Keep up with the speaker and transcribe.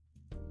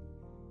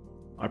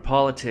Our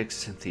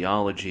politics and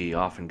theology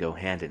often go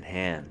hand in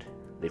hand.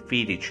 They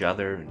feed each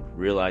other, and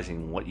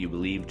realizing what you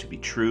believe to be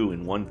true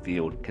in one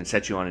field can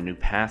set you on a new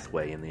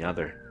pathway in the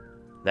other.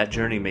 That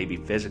journey may be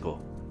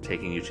physical,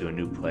 taking you to a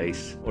new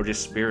place, or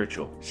just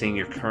spiritual, seeing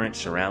your current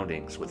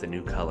surroundings with a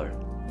new color.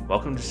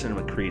 Welcome to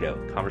Cinema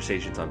Credo,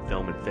 conversations on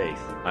film and faith.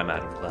 I'm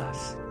Adam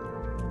Glass.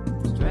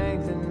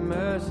 Strength and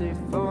mercy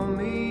for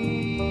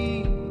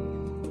me,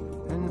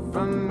 and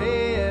from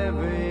me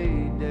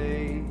every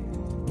day.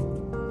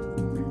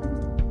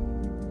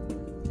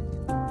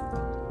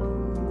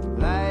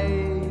 Life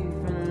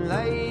and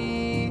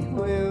light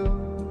will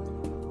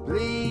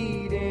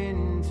bleed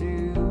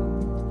into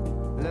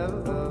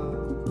love.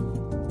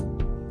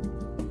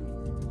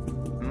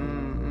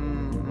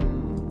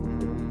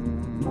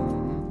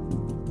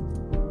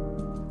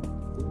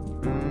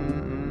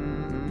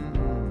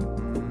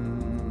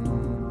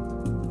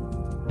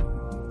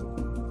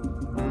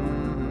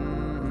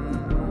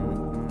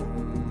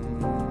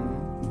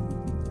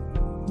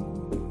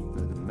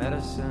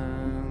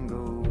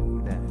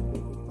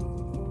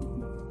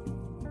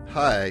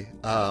 Hi,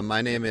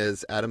 my name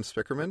is Adam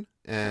Spickerman,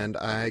 and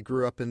I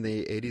grew up in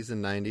the 80s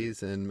and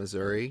 90s in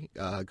Missouri,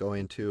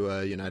 going to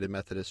a United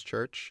Methodist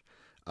church,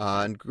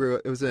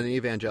 it was an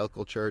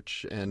evangelical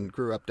church, and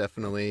grew up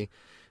definitely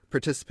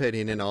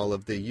participating in all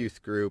of the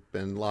youth group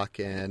and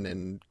lock-in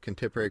and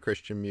contemporary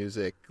Christian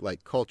music,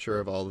 like culture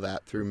of all of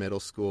that through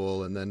middle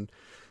school, and then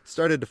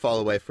started to fall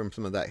away from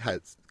some of that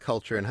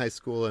culture in high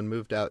school and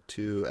moved out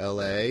to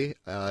LA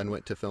and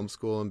went to film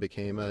school and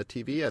became a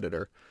TV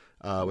editor.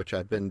 Which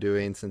I've been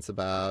doing since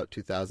about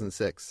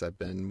 2006. I've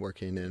been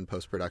working in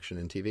post-production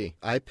and TV.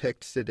 I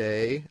picked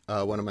today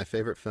one of my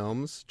favorite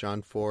films,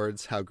 John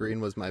Ford's How Green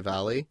Was My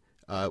Valley.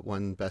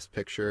 Won Best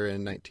Picture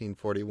in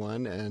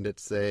 1941, and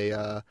it's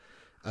a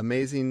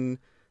amazing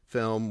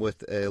film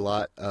with a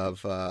lot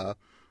of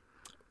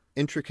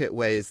intricate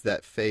ways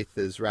that faith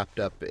is wrapped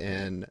up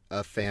in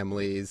a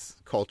family's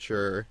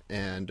culture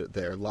and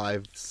their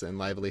lives and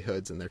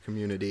livelihoods and their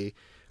community.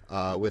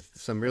 With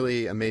some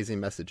really amazing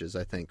messages,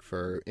 I think,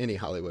 for any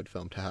Hollywood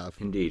film to have.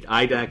 Indeed.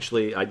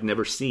 I'd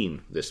never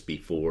seen this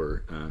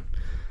before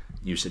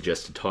you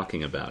suggested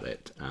talking about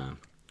it.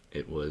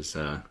 It was,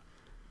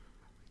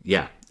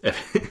 yeah.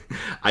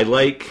 I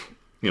like,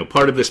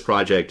 part of this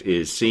project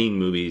is seeing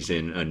movies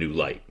in a new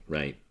light,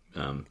 right?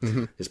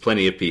 There's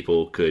plenty of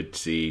people could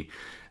see,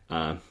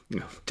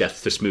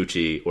 Death to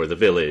Smoochy or The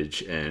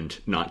Village and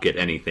not get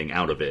anything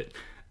out of it.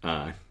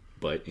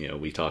 But,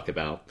 we talk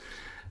about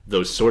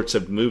those sorts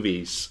of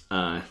movies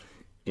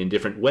in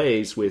different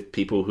ways with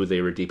people who they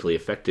were deeply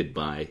affected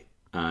by.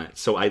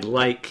 So I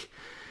like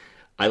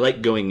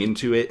going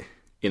into it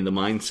in the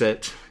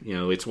mindset.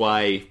 It's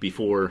why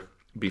before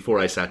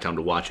I sat down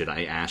to watch it,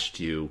 I asked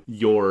you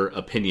your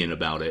opinion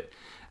about it,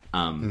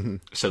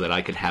 so that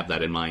I could have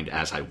that in mind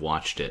as I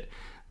watched it.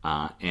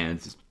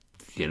 And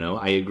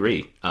I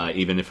agree.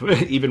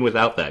 Even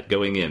without that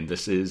going in,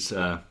 this is.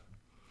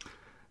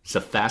 It's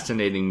a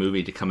fascinating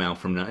movie to come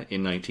out in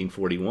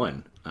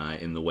 1941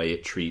 in the way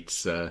it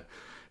treats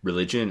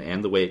religion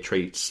and the way it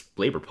treats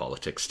labor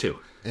politics, too.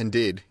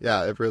 Indeed.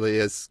 Yeah, it really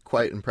is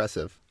quite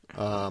impressive.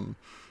 And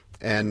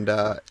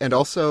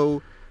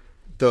also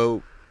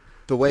the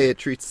way it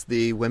treats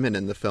the women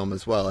in the film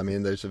as well. I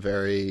mean, there's a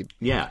very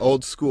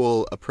old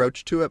school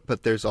approach to it,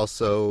 but there's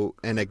also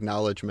an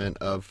acknowledgement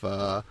of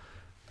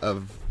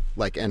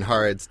like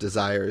Enharid's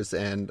desires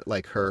and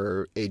like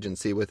her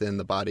agency within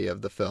the body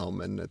of the film,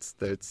 and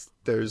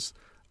there's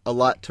a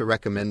lot to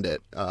recommend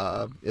it.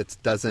 It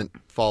doesn't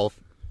fall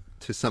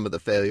to some of the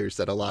failures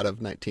that a lot of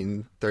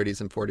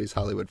 1930s and 40s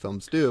Hollywood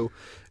films do,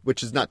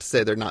 which is not to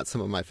say they're not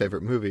some of my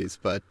favorite movies,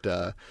 but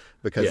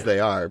because they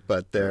are.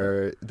 But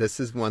this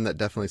is one that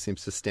definitely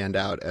seems to stand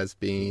out as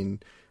being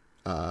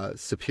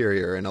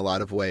superior in a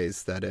lot of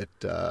ways. That it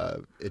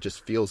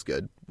just feels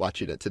good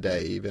watching it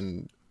today,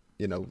 even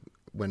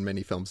when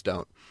many films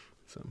don't.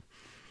 So,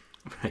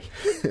 right.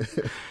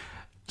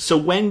 So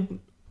when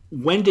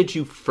did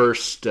you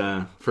first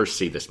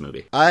see this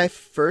movie? I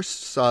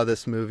first saw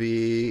this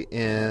movie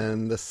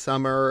in the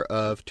summer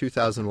of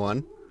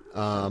 2001.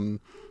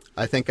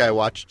 I think I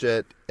watched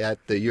it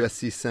at the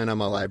USC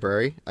Cinema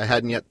Library. I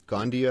hadn't yet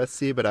gone to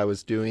USC, but I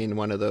was doing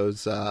one of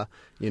those,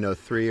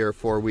 3 or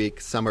 4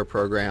 week summer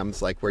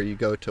programs, like where you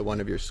go to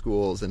one of your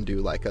schools and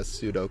do like a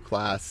pseudo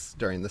class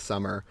during the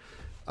summer.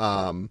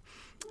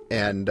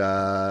 And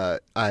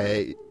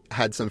I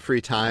had some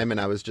free time,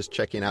 and I was just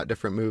checking out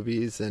different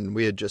movies, and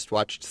we had just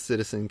watched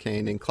Citizen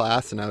Kane in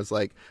class, and I was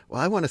like, well,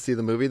 I want to see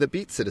the movie that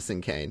beat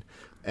Citizen Kane.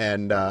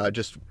 And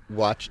just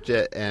watched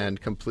it and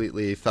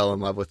completely fell in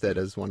love with it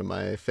as one of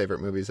my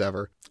favorite movies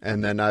ever.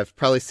 And then I've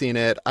probably seen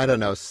it,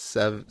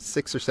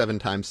 6 or 7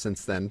 times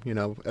since then.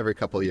 Every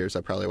couple of years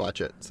I probably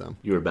watch it. So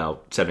you were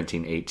about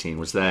 17, 18.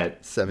 Was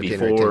that 17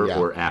 before 18, yeah.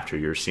 or after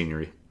your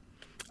senior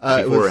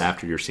Before or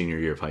after your senior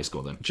year of high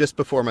school, then? Just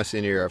before my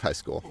senior year of high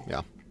school,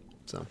 yeah.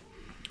 So.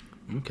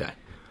 Okay.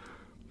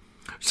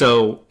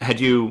 So, had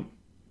your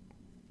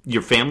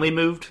family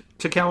moved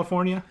to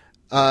California?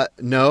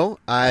 No,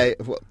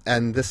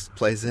 and this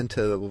plays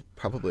into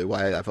probably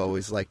why I've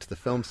always liked the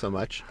film so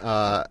much.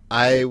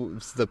 I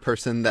was the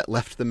person that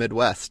left the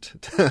Midwest.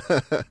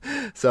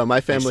 So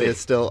my family is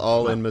still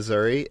all in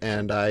Missouri,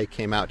 and I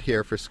came out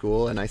here for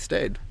school and I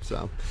stayed.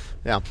 So,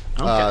 yeah.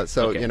 Okay.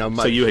 So,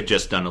 so you had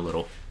just done a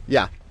little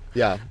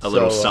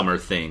little summer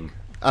thing.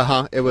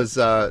 It was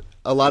a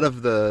lot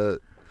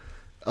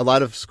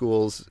of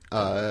schools,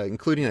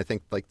 including I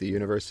think like the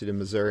University of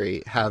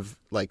Missouri, have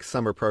like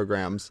summer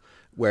programs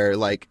where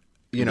like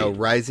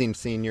rising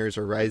seniors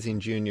or rising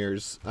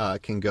juniors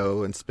can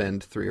go and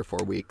spend 3 or 4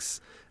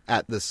 weeks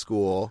at the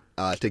school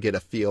to get a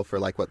feel for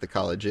like what the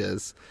college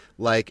is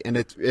like, and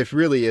it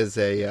really is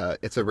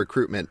it's a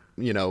recruitment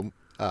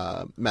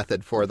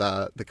method for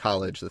the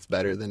college that's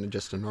better than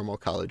just a normal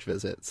college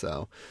visit.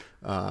 So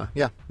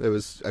it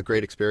was a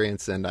great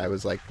experience, and I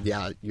was like,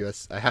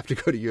 I have to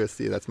go to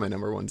USC. That's my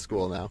number one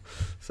school now.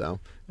 So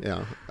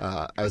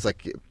I was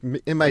like,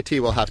 MIT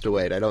will have to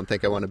wait. I don't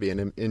think I want to be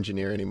an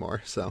engineer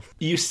anymore. So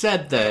you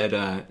said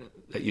that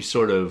you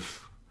sort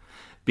of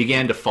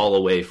began to fall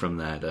away from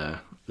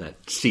that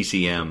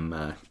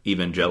CCM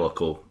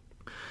evangelical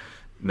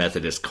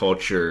Methodist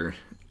culture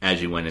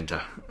as you went into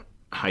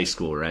high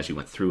school, or as you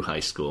went through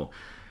high school.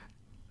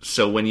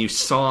 So when you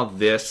saw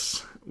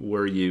this,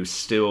 were you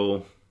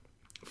still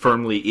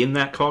firmly in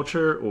that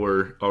culture,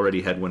 or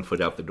already had one foot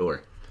out the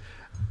door?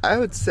 I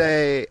would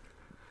say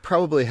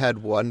probably had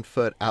one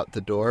foot out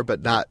the door,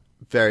 but not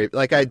very,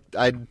 like I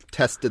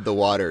tested the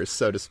waters,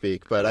 so to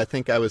speak, but I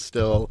think I was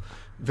still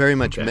very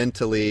much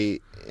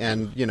mentally,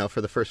 and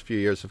for the first few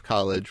years of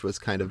college was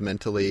kind of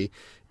mentally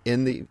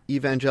in the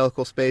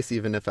evangelical space,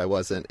 even if I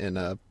wasn't in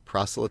a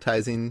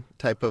proselytizing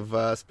type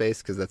of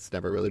space, because that's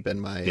never really been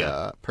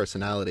my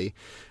personality.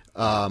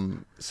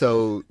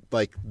 So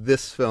like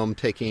this film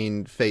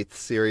taking faith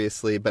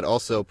seriously, but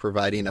also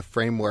providing a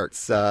framework.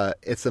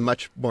 It's a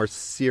much more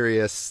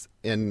serious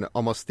and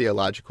almost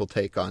theological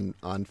take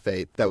on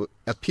faith that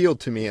appealed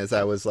to me as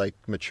I was like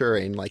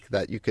maturing, like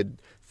that you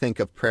could think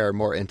of prayer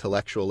more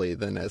intellectually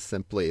than as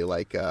simply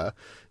like a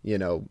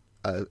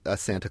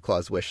Santa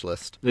Claus wish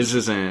list. This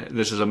is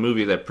a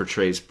movie that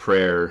portrays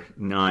prayer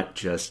not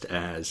just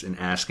as an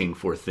asking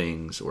for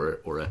things or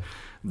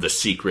the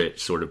secret,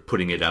 sort of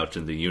putting it out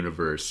in the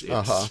universe.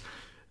 It's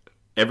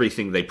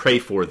everything they pray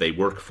for, they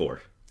work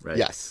for, right?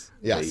 Yes.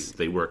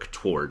 They work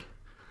toward.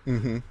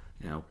 Mm-hmm.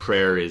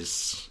 Prayer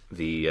is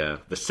the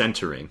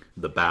centering,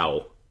 the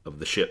bow of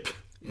the ship.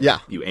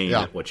 You aim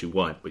at what you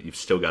want, but you've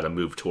still got to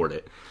move toward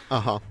it.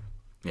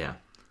 Yeah.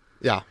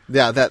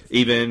 That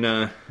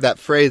even that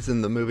phrase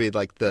in the movie,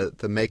 like the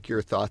make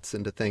your thoughts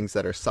into things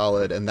that are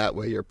solid, and that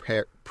way your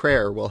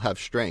prayer will have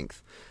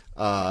strength,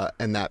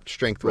 and that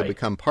strength will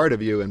become part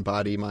of you in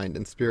body, mind,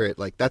 and spirit.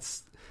 Like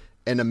that's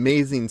an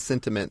amazing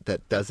sentiment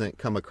that doesn't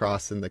come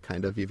across in the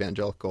kind of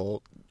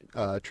evangelical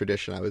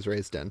tradition I was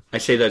raised in. I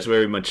say that's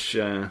very much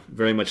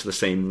the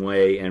same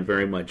way, and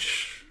very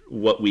much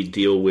what we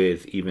deal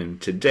with even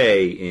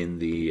today in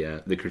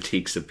the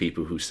critiques of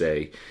people who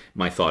say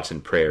my thoughts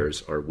and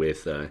prayers are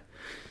with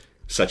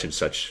such and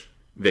such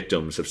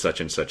victims of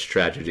such and such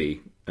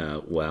tragedy,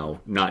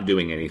 while not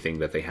doing anything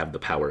that they have the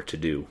power to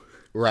do.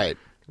 Right.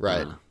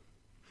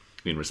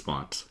 In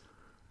response.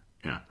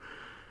 Yeah.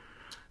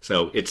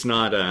 So it's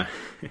not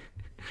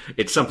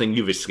it's something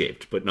you've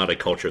escaped, but not a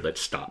culture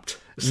that's stopped.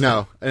 So.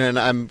 No, and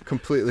I'm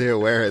completely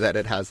aware that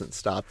it hasn't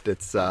stopped.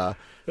 It's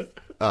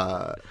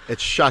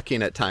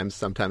shocking at times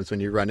sometimes when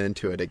you run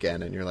into it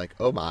again and you're like,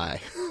 oh my,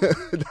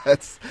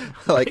 that's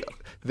like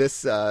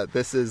this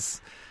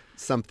is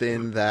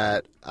something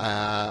that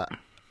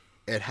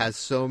it has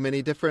so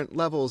many different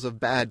levels of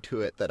bad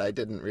to it that I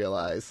didn't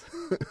realize.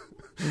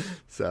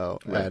 So,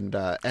 and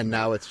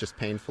now it's just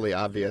painfully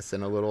obvious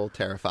and a little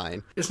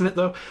terrifying. Isn't it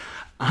though?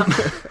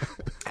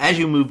 As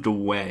you moved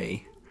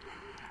away,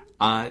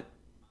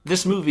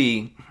 this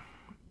movie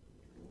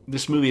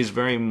is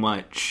very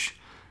much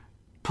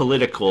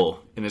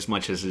political in as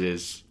much as it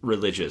is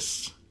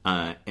religious,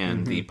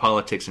 and the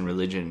politics and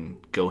religion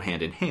go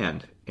hand in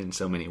hand in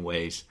so many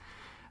ways.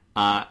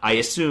 I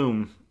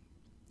assume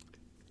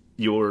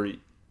your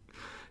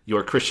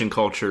Christian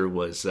culture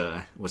was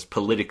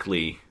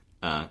politically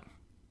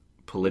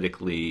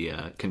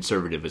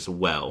conservative as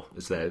well.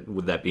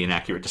 Would that be an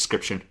accurate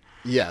description?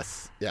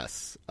 Yes.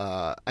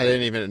 I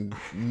didn't even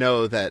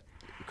know that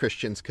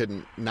Christians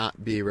couldn't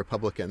not be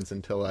Republicans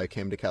until I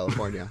came to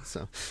California.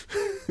 So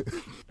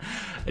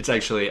it's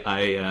actually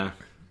I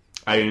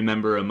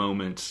remember a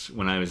moment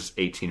when I was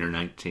 18 or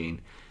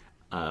 19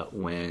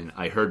 when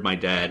I heard my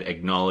dad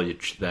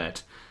acknowledge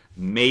that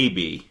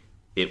maybe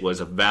it was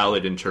a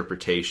valid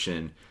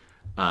interpretation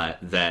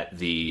that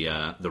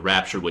the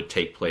rapture would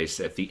take place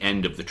at the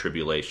end of the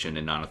tribulation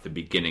and not at the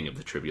beginning of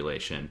the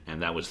tribulation,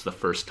 and that was the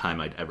first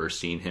time I'd ever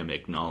seen him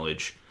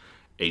acknowledge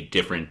a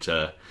different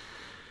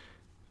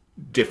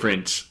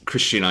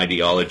Christian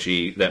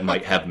ideology that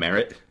might have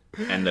merit,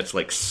 and that's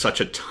like such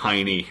a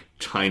tiny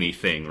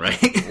thing,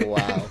 right?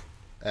 Wow.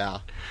 Yeah.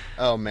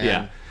 Oh man.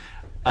 Yeah.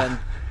 And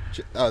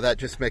that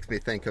just makes me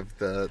think of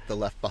the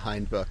Left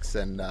Behind books,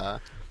 and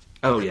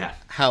Oh yeah.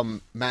 how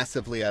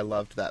massively I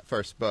loved that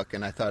first book,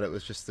 and I thought it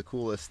was just the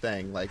coolest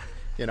thing. Like,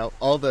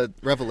 all the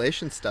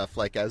Revelation stuff,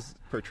 like as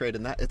portrayed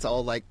in that, it's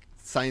all like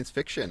science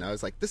fiction. I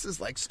was like, this is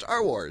like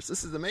Star Wars.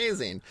 This is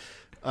amazing.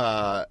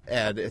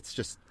 And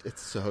it's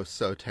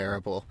so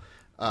terrible.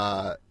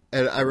 And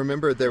I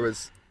remember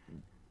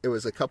it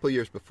was a couple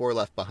years before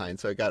Left Behind,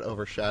 so it got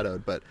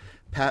overshadowed, but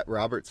Pat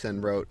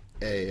Robertson wrote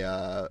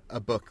a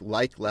book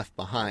like Left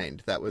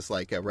Behind that was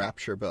like a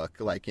rapture book,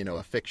 like, a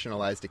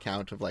fictionalized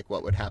account of like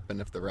what would happen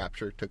if the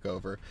rapture took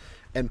over.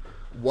 And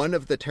one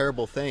of the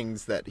terrible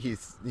things that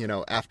he's,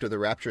 after the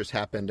raptures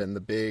happened and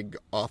the big,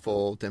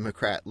 awful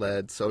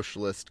Democrat-led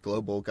socialist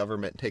global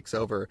government takes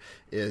over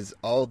is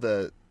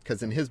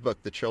because in his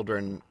book, the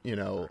children,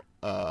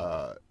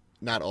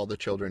 not all the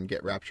children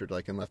get raptured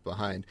like in Left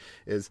Behind,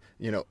 is,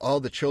 all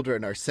the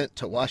children are sent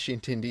to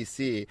Washington,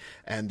 D.C.,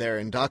 and they're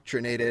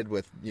indoctrinated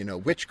with,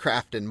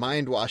 witchcraft and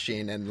mind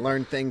washing and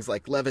learn things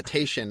like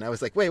levitation. I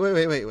was like, wait.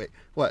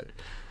 What?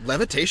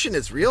 Levitation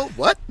is real?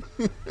 What?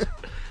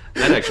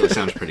 That actually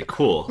sounds pretty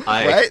cool.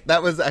 Right?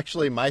 That was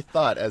actually my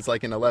thought as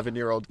like an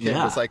 11-year-old kid.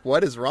 Yeah. Was like,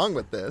 what is wrong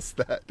with this?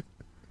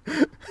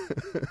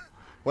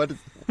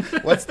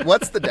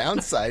 What's the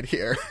downside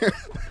here?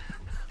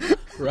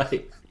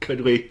 Right.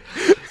 Could we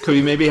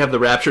maybe have the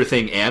rapture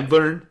thing and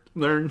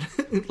learn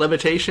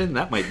levitation?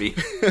 That might be.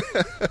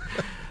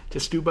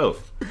 Just do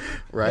both.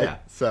 Right. Yeah.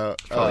 So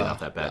It's probably not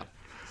that bad.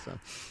 Yeah.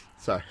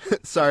 So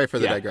sorry for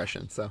the Yeah.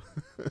 digression. So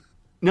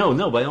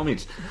No, by all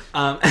means.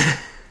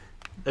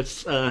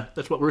 That's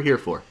what we're here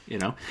for,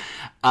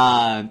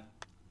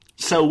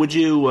 So would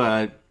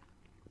you?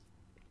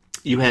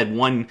 You had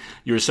one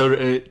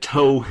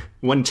toe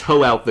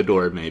out the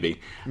door,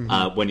 maybe,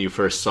 when you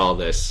first saw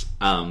this.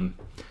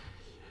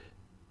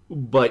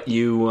 But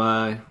you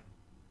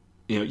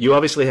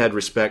obviously had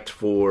respect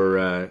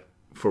for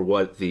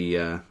what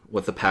the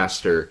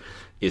pastor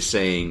is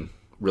saying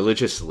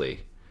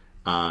religiously.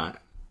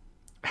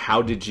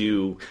 How did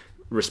you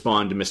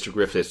respond to Mr.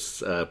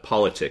 Griffith's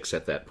politics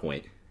at that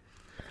point?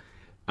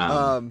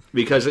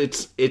 Because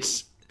it's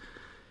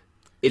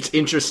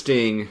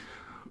interesting.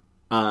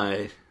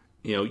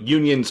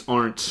 Unions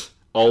aren't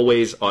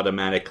always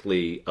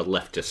automatically a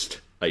leftist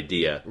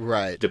idea,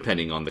 right?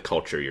 Depending on the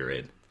culture you're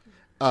in.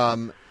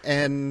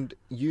 And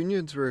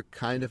unions were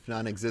kind of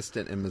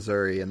non-existent in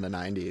Missouri in the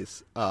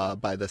 90s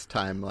by this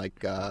time,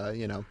 like,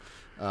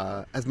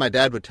 as my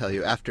dad would tell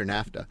you, after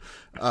NAFTA,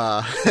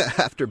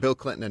 after Bill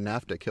Clinton and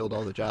NAFTA killed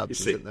all the jobs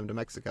and sent them to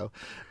Mexico.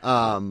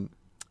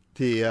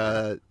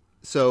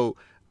 So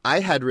I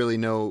had really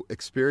no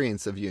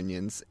experience of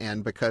unions,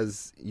 and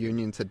because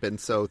unions had been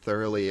so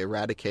thoroughly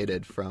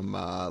eradicated from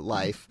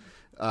life,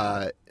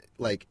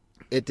 like,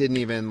 it didn't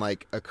even,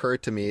 like, occur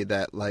to me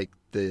that, like,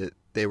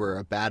 they were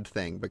a bad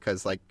thing,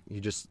 because like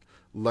you just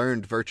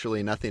learned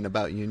virtually nothing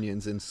about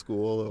unions in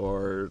school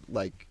or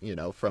like,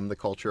 from the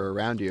culture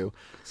around you.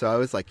 So I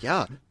was like,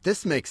 yeah,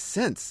 this makes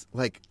sense.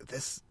 Like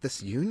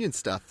this union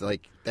stuff,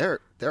 like they're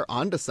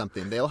onto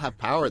something. They'll have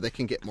power. They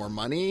can get more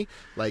money.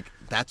 Like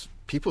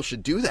people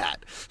should do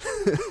that.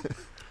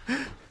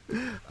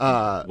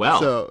 Wow.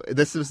 So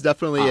this was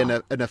definitely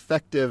an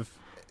effective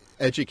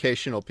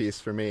educational piece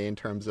for me in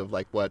terms of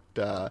like what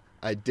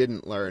I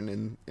didn't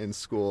learn in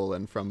school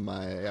and from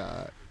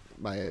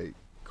my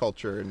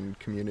culture and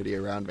community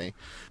around me.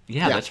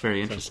 Yeah, that's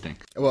very interesting.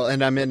 Well,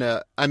 and I'm in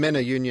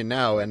a union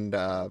now, and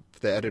the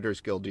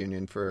Editors Guild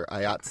union for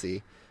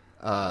IATSE,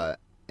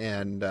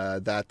 and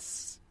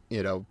that's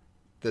the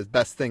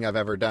best thing I've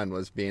ever done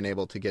was being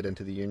able to get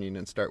into the union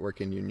and start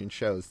working union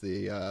shows.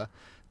 The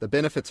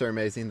benefits are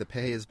amazing, the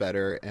pay is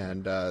better,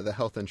 and the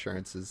health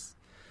insurance is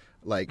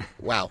like,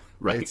 wow.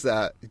 Right. It's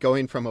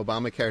going from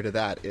Obamacare to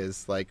that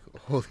is like,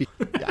 holy,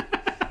 yeah.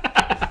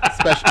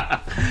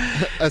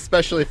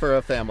 Especially for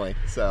a family.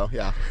 So,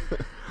 yeah.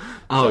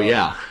 Oh,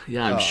 yeah.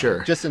 Yeah, I'm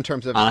sure. Just in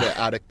terms of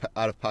the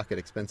out-of-pocket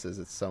expenses,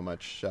 it's so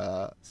much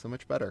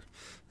better.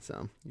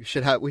 So we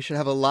should have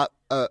a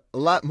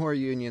lot more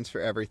unions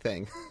for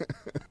everything.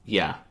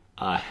 Yeah.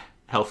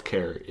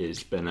 Healthcare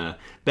has been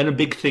a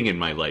big thing in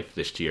my life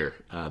this year.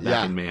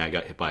 Back in May, I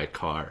got hit by a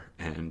car,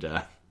 and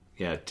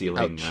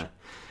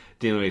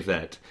dealing with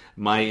that.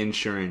 My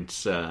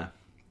insurance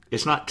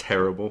is not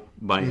terrible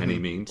by any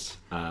means,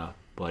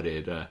 but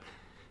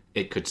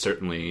it could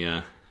certainly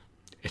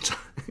it's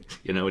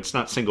it's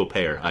not single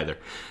payer either.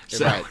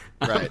 So,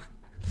 right.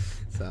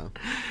 So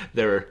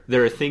there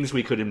are things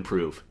we could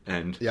improve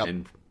and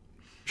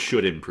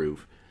should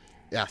improve.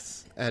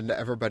 Yes, and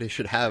everybody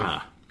should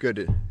have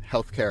good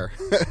health care.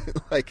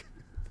 like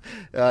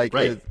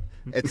right.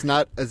 It's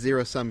not a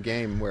zero-sum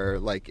game where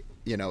like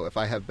if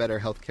I have better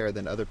health care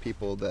than other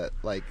people, that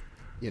like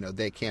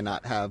they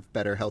cannot have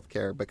better health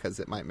care because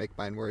it might make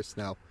mine worse.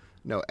 No,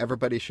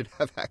 everybody should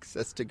have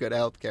access to good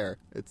health care.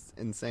 It's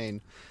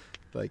insane.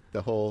 Like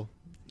the whole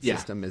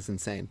system is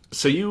insane.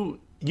 So you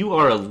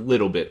are a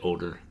little bit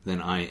older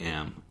than I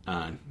am.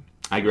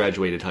 I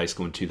graduated high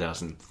school in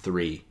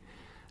 2003.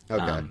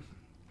 Okay.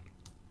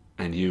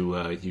 And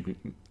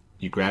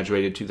you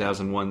graduated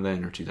 2001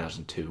 then, or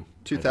 2002?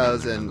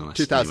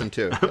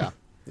 2002. Yeah.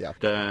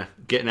 Yeah.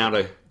 Getting out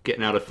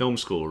of film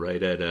school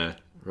right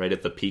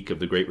at the peak of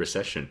the Great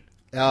Recession.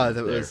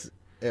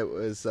 It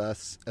was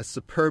a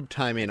superb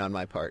timing on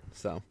my part.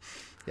 So,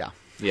 yeah.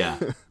 Yeah,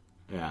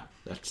 yeah.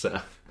 That's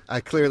I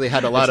clearly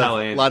had a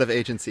That's lot of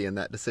agency in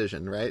that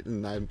decision, right?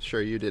 And I'm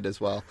sure you did as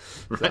well.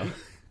 So, right.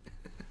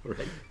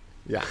 Right.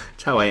 yeah.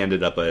 That's how I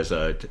ended up as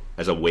a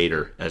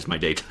waiter as my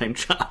daytime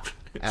job.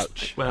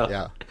 Ouch. Well,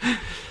 yeah.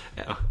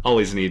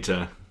 always need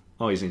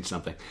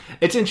something.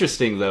 It's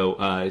interesting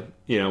though,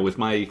 with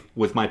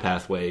my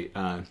pathway,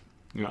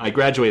 I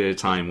graduated at a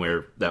time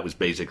where that was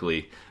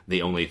basically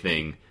the only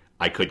thing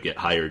I could get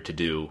hired to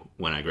do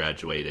when I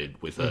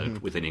graduated with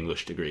an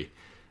English degree.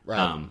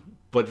 Right.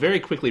 But very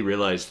quickly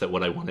realized that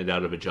what I wanted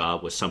out of a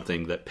job was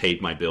something that paid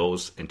my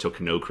bills and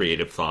took no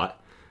creative thought.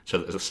 So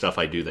that the stuff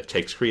I do that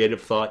takes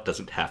creative thought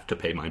doesn't have to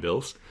pay my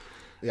bills.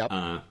 Yep.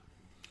 And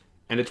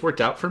it's worked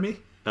out for me.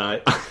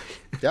 Yeah.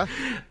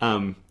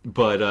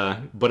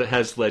 But it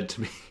has led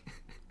to me.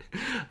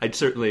 I'd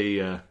certainly,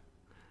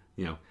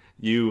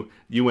 you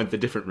went the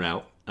different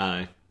route,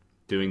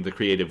 doing the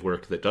creative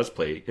work that does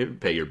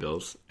pay your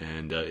bills,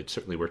 and it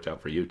certainly worked out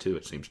for you too.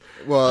 It seems.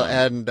 Well,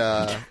 and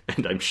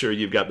I'm sure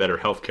you've got better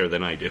healthcare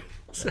than I do.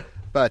 So.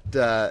 But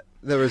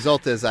the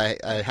result is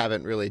I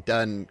haven't really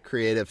done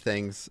creative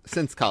things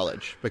since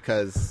college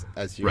because,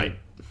 as you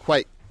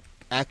quite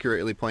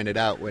accurately pointed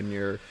out, when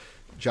your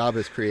job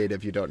is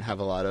creative, you don't have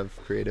a lot of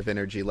creative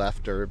energy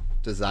left or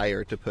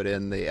desire to put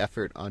in the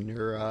effort on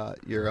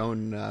your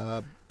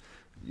own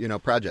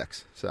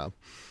projects. So,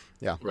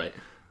 yeah. Right.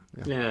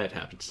 Yeah, it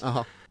happens.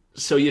 Uh-huh.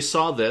 So you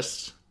saw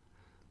this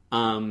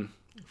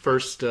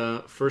first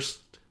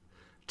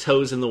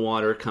toes in the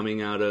water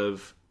coming out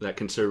of that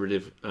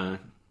conservative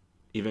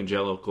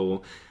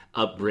evangelical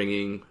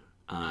upbringing.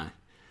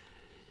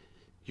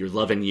 You're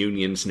loving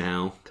unions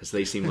now because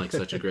they seem like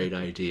such a great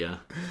idea.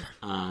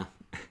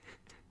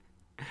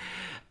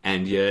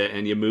 And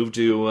you moved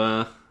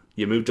to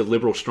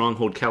liberal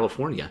stronghold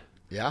California.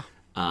 Yeah.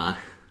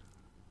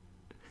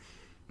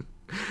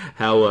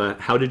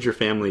 How did your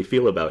family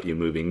feel about you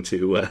moving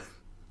to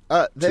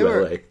LA?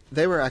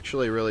 They were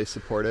actually really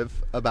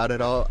supportive about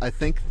it all. I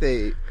think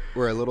they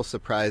were a little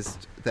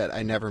surprised that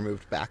I never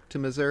moved back to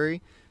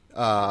Missouri.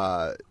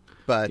 But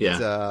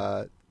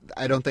I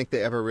don't think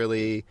they ever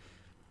really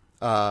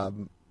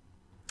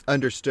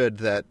understood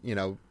that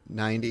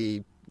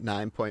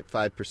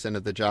 99.5%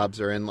 of the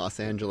jobs are in Los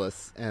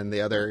Angeles and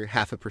the other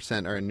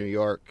 0.5% are in New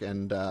York,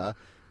 and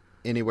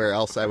anywhere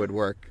else I would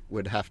work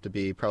would have to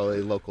be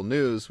probably local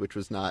news, which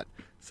was not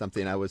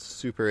something I was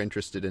super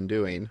interested in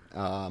doing.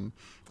 I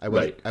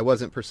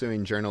wasn't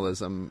pursuing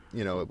journalism,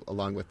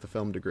 along with the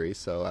film degree,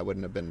 so I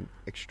wouldn't have been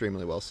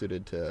extremely well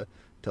suited to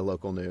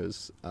local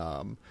news.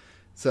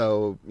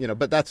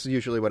 But that's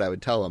usually what I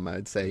would tell them.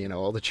 I'd say,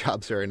 all the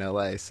jobs are in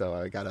LA, so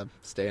I gotta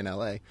stay in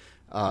LA.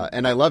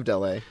 And I loved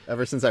LA.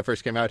 Ever since I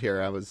first came out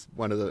here, I was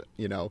one of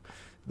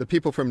the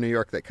people from New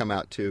York that come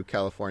out to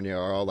California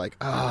are all like,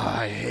 oh,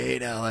 I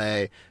hate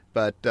LA.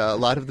 But a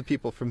lot of the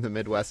people from the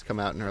Midwest come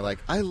out and are like,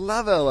 I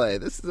love LA.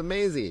 This is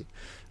amazing.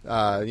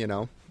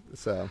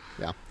 So,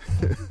 yeah.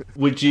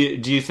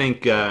 Do you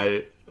think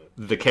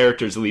the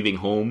characters leaving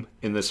home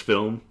in this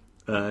film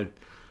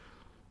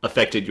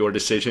affected your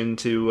decision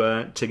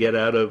to get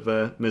out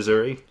of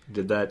Missouri?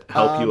 Did that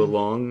help you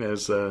along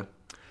as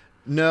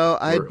no,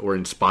 or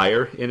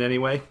inspire in any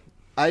way?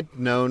 I'd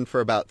known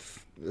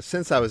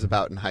since I was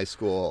about in high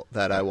school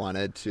that I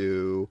wanted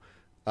to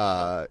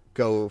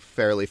go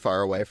fairly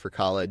far away for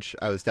college.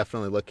 I was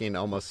definitely looking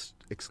almost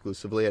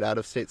exclusively at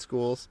out-of-state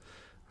schools.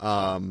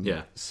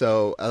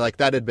 So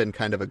that had been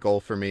kind of a goal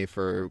for me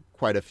for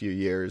quite a few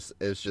years.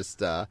 It was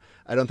just I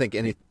don't think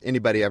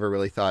anybody ever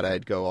really thought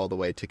I'd go all the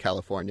way to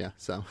California.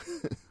 So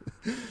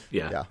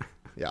yeah.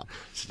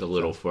 Just a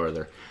little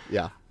farther.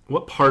 Yeah.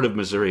 What part of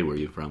Missouri were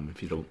you from,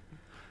 if you don't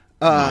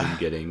mind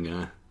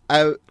getting?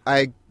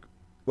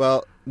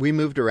 Well, we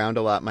moved around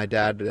a lot. My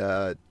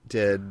dad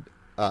did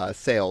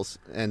sales,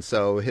 and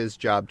so his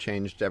job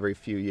changed every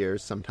few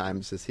years.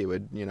 Sometimes as he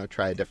would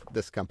try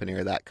this company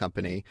or that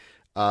company.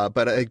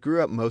 But I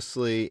grew up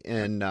mostly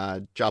in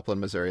Joplin,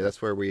 Missouri.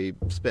 That's where we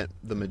spent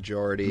the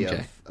majority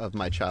of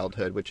my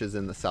childhood, which is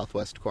in the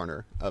southwest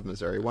corner of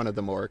Missouri, one of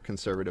the more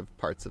conservative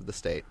parts of the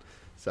state.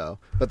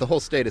 But the whole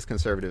state is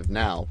conservative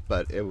now,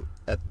 but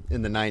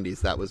in the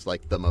 90s, that was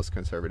like the most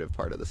conservative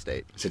part of the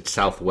state. It's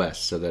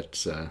southwest, so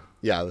that's...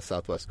 Yeah, the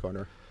southwest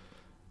corner.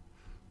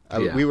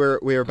 We were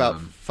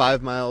about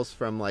 5 miles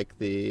from like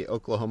the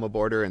Oklahoma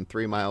border and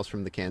 3 miles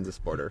from the Kansas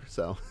border,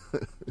 so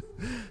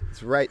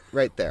it's right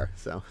there.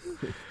 So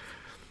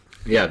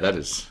yeah, that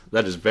is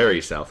very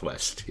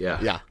southwest.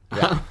 Yeah.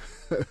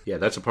 Yeah,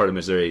 that's a part of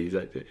Missouri.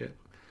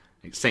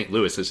 St.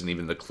 Louis isn't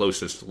even the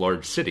closest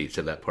large city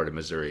to that part of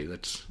Missouri.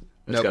 That's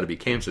nope. Got to be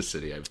Kansas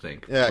City, I would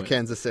think. Yeah,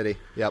 Kansas City.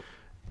 Yep.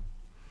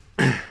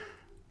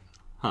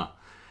 Huh.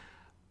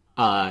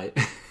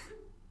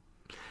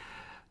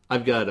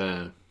 I've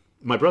got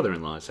my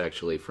brother-in-law is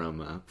actually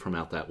from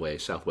out that way,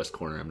 southwest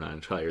corner. I'm not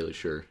entirely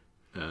sure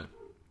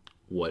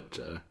what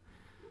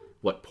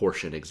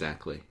portion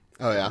exactly.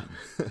 Oh yeah.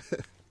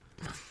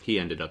 He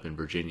ended up in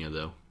Virginia,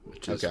 though,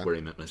 which is Okay. where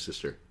he met my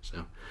sister.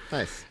 So,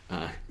 Nice.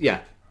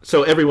 yeah.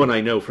 So everyone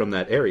I know from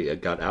that area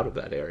got out of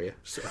that area.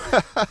 So.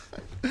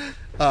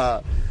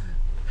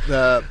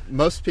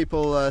 Most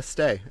people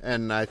stay,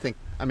 and I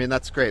mean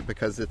that's great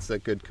because it's a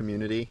good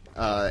community,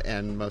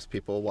 and most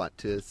people want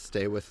to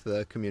stay with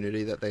the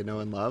community that they know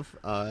and love,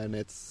 and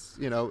it's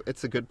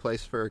it's a good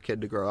place for a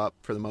kid to grow up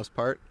for the most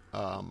part.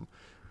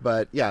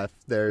 But yeah,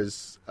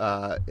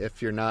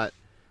 if you're not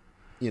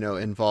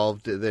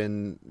involved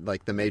in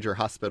like the major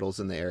hospitals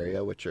in the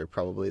area, which are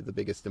probably the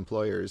biggest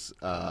employers,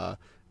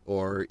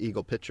 or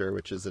Eagle Pitcher,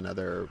 which is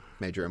another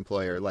major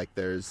employer, like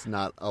there's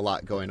not a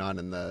lot going on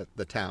in the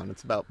town.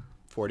 It's about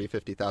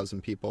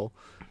 50,000 people.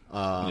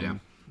 Yeah,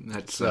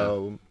 that's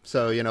So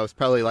it's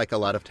probably like a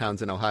lot of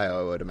towns in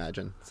Ohio, I would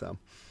imagine. So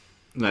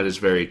that is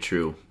very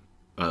true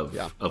of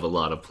Yeah. a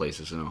lot of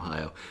places in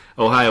Ohio.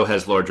 Ohio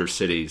has larger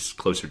cities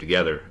closer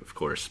together, of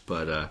course,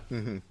 but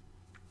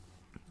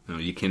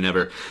you can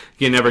never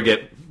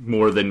get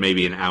more than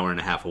maybe an hour and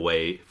a half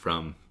away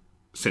from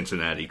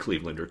Cincinnati,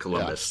 Cleveland, or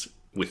Columbus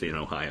within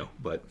Ohio.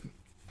 But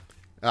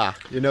yeah,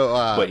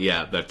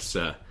 that's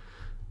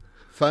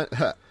fun.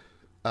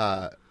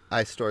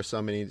 I store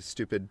so many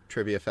stupid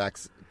trivia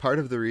facts. Part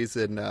of the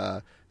reason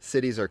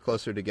cities are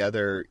closer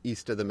together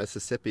east of the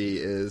Mississippi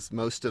is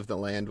most of the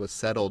land was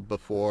settled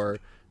before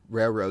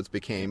railroads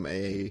became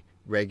a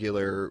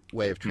regular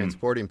way of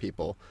transporting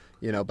people.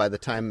 By the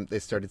time they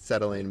started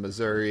settling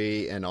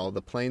Missouri and all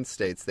the plains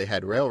states, they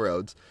had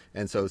railroads,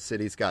 and so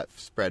cities got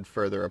spread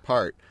further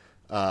apart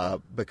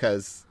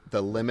because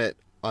the limit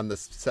on the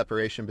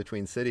separation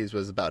between cities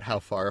was about how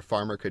far a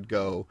farmer could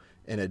go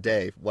in a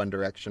day, one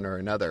direction or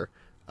another.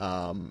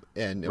 And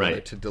in order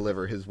to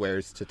deliver his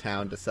wares to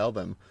town to sell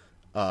them.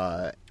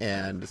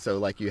 And so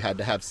like you had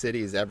to have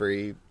cities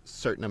every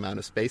certain amount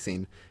of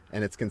spacing,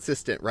 and it's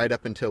consistent right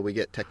up until we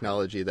get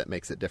technology that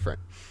makes it different.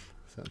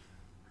 So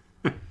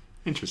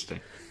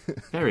interesting.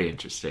 Very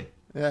interesting.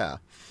 yeah.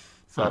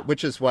 So,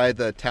 which is why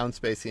the town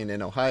spacing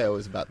in Ohio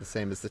is about the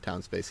same as the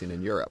town spacing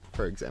in Europe,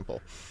 for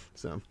example.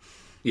 So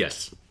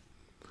Yes.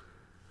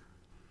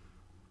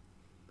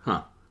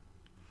 Huh.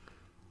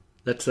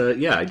 That's I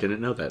didn't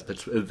know that.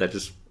 That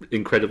is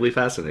incredibly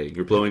fascinating.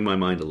 You're blowing my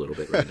mind a little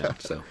bit right now.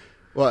 So,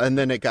 well, and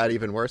then it got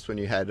even worse when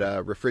you had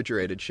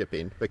refrigerated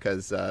shipping,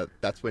 because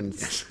that's when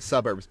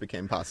suburbs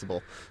became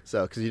possible.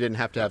 So, because you didn't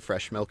have to have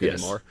fresh milk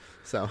anymore.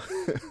 So,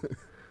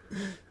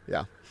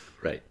 yeah,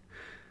 right.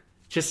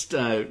 Just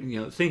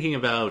thinking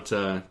about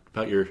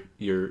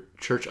your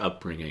church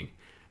upbringing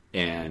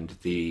and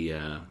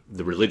the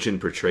religion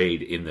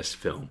portrayed in this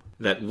film.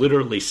 That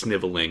literally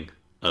sniveling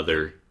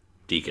other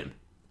deacon.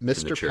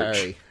 Mr.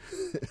 Perry.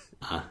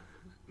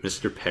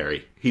 Mr.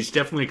 Perry. He's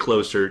definitely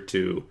closer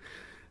to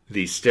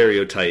the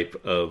stereotype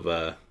of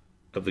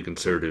the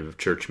conservative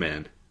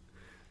churchman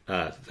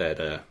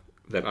that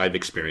I've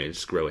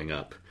experienced growing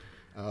up.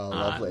 Oh,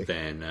 lovely.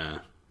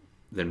 Than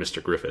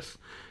Mr. Griffith,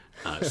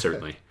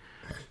 certainly.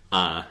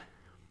 No,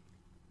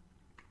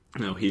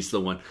 he's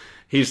the one.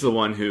 He's the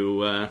one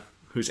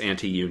who's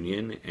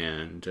anti-union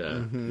and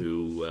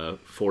who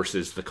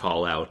forces the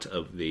call out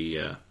of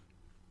the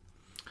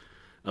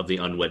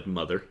unwed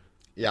mother.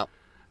 Yeah.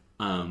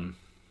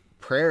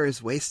 Prayer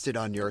is wasted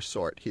on your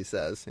sort, he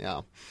says.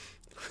 Yeah.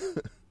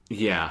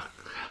 Yeah.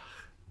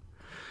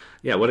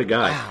 Yeah, what a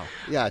guy. Wow.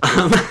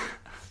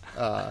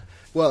 Yeah.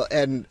 Well,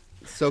 and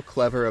so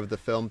clever of the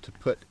film to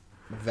put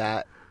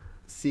that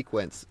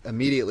sequence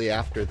immediately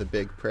after the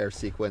big prayer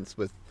sequence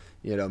with,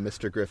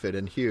 Mr. Griffith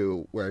and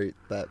Hugh, where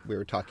that we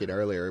were talking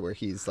earlier, where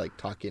he's like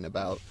talking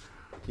about,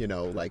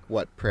 like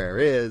what prayer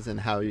is and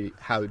how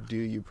do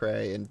you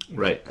pray, and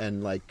right,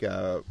 and like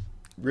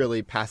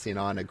really passing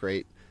on a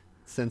great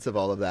sense of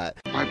all of that.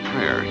 By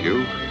prayer,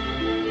 Hugh.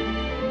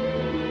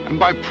 And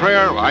by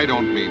prayer, I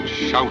don't mean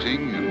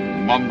shouting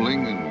and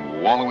mumbling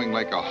and wallowing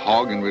like a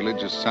hog in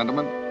religious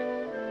sentiment.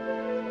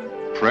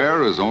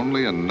 Prayer is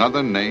only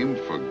another name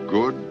for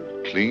good,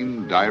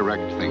 clean,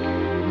 direct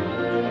thinking.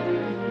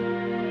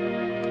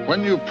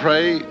 When you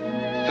pray,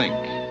 think.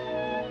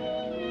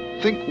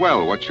 Think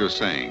well what you're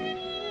saying.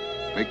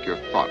 Make your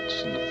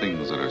thoughts into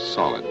things that are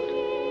solid.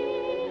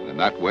 And in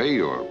that way,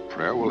 your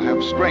prayer will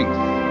have strength.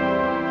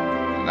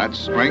 And that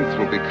strength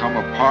will become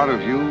a part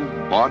of you,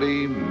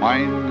 body,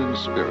 mind, and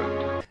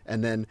spirit.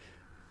 And then,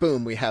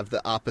 boom, we have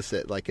the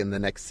opposite, like in the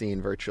next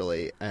scene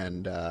virtually,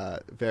 and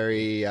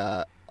very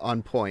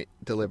on point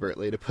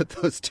deliberately to put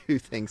those two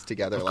things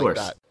together like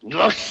that.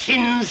 Your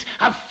sins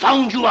have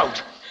found you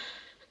out.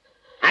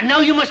 And now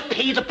you must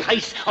pay the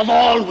price of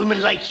all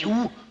women like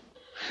you.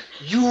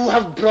 You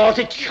have brought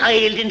a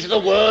child into the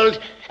world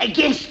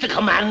against the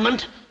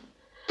commandment.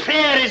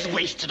 Prayer is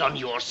wasted on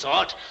your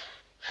sort.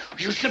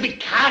 You shall be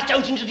cast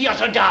out into the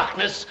utter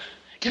darkness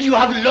till you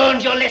have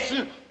learned your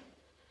lesson.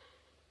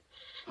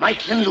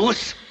 Michael and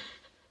Lewis,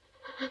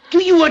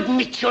 do you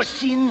admit your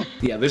sin?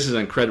 Yeah, this is an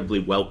incredibly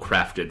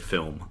well-crafted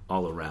film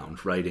all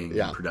around, writing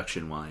and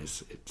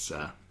production-wise. It's,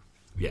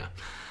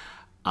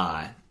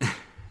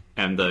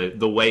 and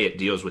the way it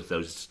deals with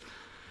those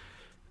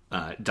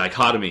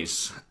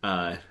dichotomies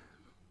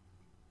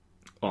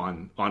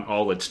on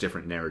all its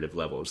different narrative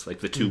levels. Like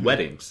the two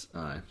weddings,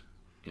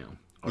 you know,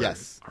 are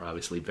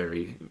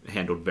obviously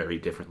handled very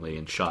differently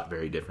and shot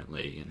very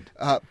differently. And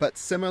but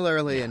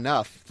similarly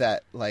enough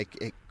that like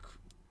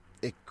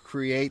it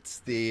creates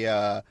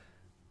the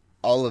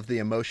all of the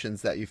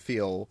emotions that you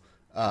feel,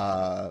 you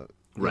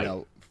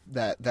know,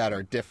 that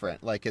are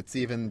different. Like it's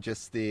even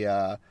just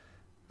the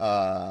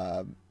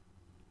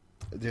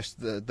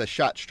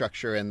shot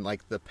structure and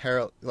like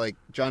like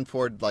John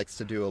Ford likes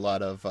to do a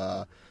lot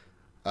of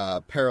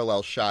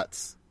parallel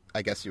shots,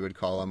 I guess you would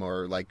call them,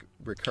 or like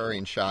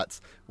recurring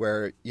shots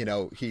where, you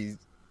know, he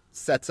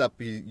sets up,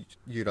 you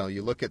know,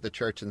 you look at the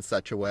church in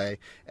such a way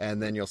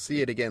and then you'll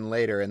see it again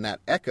later, and that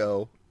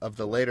echo of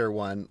the later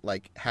one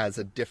like has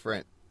a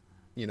different,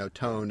 you know,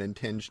 tone and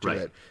tinge to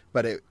it,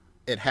 but it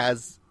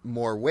has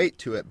more weight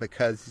to it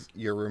because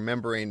you're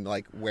remembering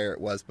like where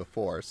it was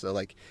before. So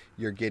like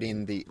you're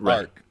getting the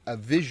arc, a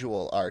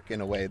visual arc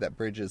in a way that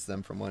bridges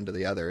them from one to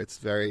the other. It's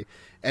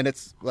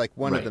it's like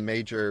one of the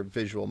major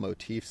visual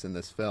motifs in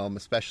this film,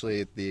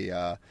 especially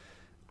the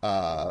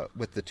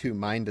with the two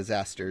mine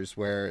disasters,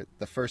 where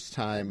the first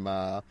time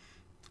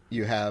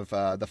you have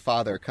the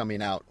father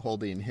coming out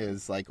holding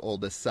his like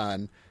oldest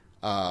son,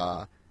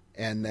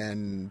 and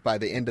then by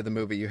the end of the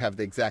movie you have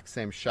the exact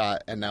same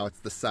shot, and now it's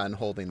the son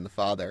holding the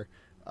father,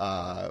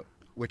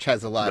 which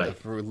has a lot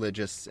of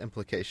religious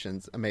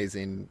implications,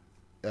 amazing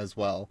as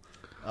well.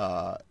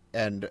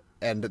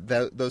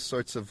 Those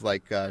sorts of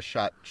like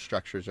shot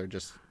structures are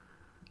just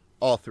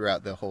all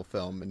throughout the whole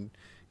film and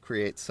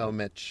create so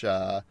much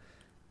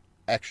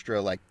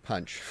extra like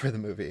punch for the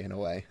movie in a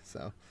way.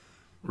 So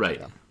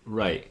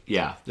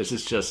this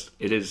is just,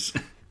 it is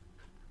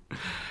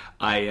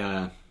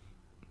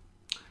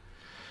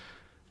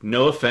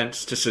no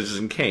offense to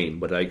Citizen Kane,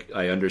 but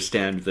I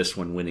understand this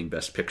one winning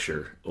Best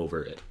Picture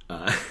over it.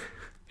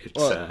 It's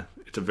a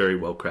very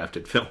well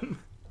crafted film.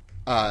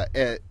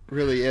 It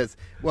really is.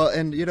 Well,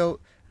 and you know,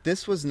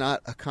 this was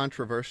not a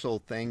controversial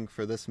thing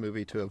for this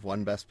movie to have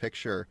won Best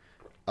Picture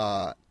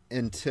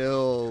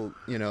until,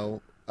 you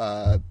know,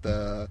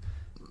 the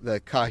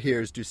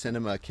Cahiers du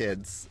Cinema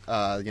kids,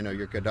 you know,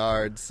 your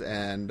Godards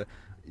and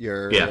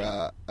your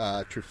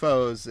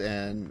Truffauts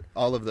and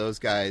all of those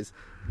guys,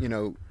 you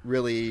know,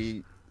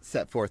 really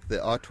set forth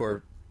the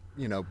auteur,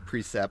 you know,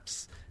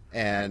 precepts,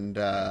 and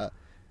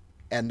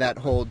that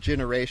whole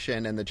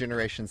generation and the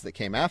generations that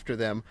came after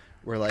them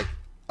were like,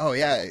 oh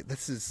yeah,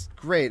 this is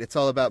great, it's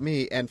all about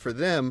me. And for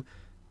them,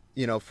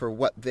 you know, for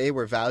what they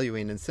were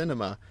valuing in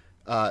cinema,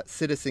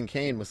 Citizen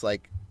Kane was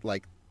like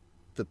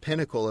the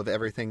pinnacle of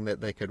everything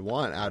that they could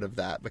want out of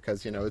that,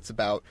 because, you know, it's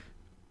about,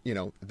 you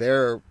know,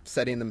 they're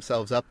setting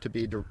themselves up to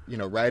be, you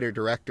know,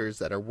 writer-directors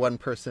that are one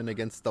person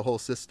against the whole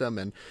system,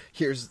 and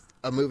here's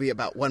a movie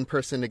about one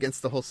person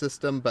against the whole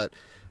system. But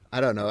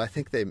I don't know, I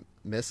think they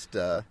missed,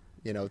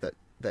 you know, that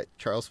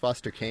Charles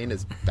Foster Kane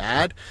is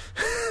bad.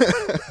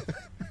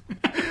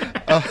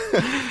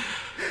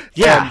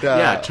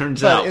 It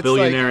turns out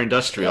billionaire like,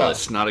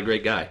 industrialist, not a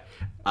great guy.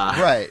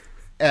 Right.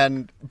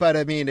 But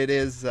I mean, it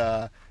is,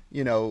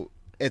 you know,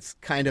 it's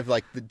kind of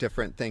like the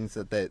different things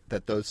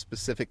that those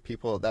specific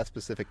people at that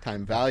specific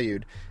time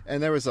valued.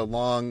 And there was a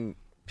long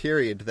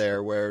period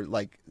there where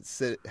like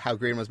How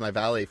Green Was My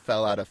Valley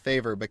fell out of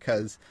favor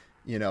because,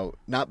 you know,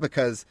 not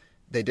because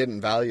they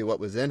didn't value what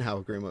was in How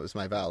Green Was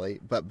My Valley,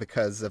 but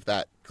because of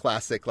that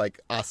classic like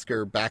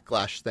Oscar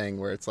backlash thing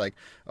where it's like,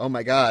 oh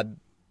my God,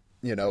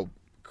 you know,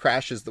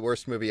 Crash is the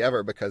worst movie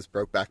ever because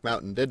Brokeback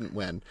Mountain didn't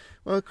win.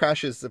 Well,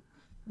 Crash is a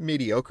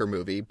mediocre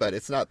movie, but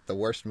it's not the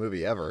worst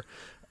movie ever.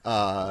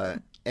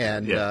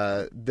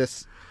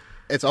 This,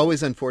 it's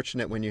always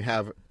unfortunate when you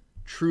have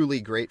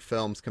truly great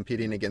films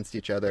competing against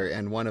each other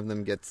and one of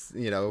them gets,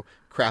 you know,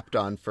 crapped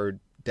on for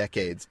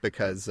decades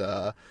because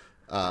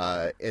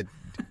it,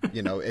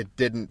 you know, it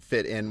didn't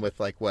fit in with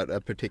like what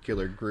a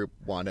particular group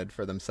wanted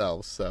for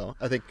themselves. So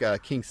I think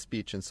King's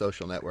Speech and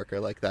Social Network are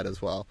like that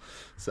as well.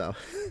 So,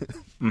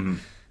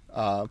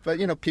 but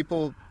you know,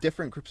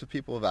 different groups of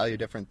people value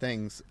different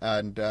things,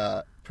 and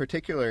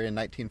particularly in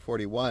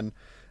 1941.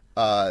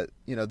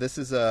 You know, this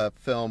is a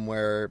film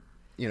where,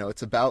 you know,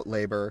 it's about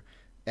labor,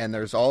 and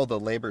there's all the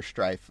labor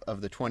strife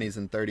of the 20s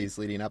and 30s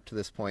leading up to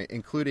this point,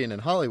 including in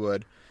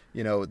Hollywood.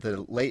 You know,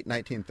 the late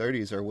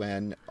 1930s are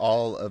when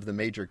all of the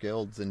major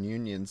guilds and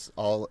unions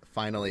all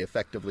finally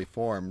effectively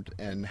formed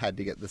and had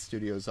to get the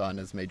studios on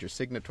as major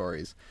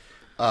signatories.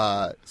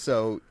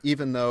 So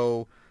even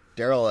though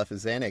Darryl F.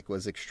 Zanuck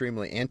was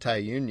extremely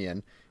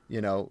anti-union,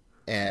 you know,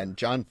 and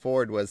John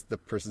Ford was the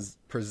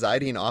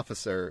presiding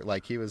officer,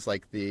 like he was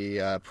like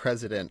the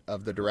president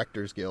of the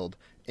Directors Guild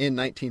in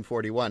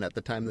 1941 at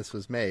the time this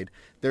was made,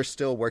 they're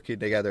still working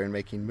together and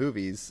making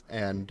movies.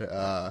 And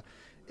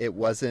it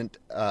wasn't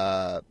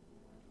the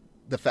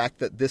fact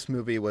that this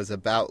movie was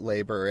about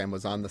labor and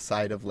was on the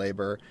side of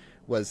labor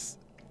was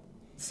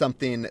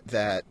something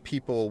that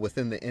people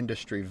within the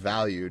industry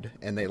valued,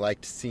 and they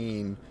liked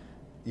seeing,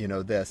 you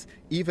know, this,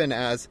 even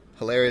as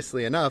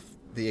hilariously enough,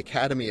 the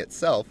Academy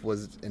itself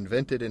was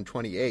invented in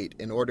 28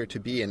 in order to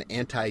be an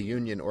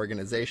anti-union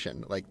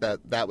organization. Like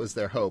that was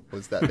their hope,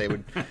 was that they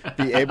would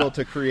be able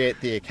to create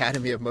the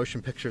Academy of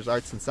Motion Pictures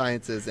Arts and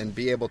Sciences and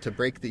be able to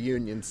break the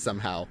unions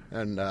somehow.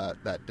 And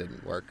that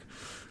didn't work.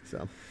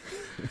 So,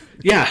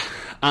 yeah.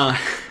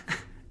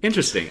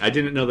 Interesting. I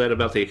didn't know that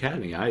about the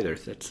Academy either.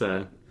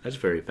 That's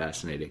very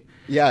fascinating.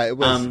 Yeah, it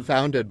was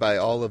founded by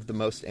all of the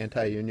most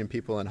anti-union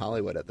people in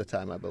Hollywood at the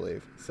time, I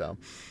believe. So,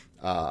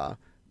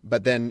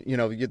 but then,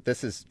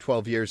 this is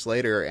 12 years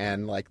later,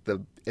 and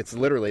it's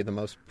literally the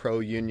most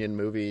pro-union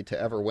movie to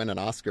ever win an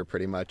Oscar,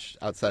 pretty much,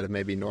 outside of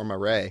maybe Norma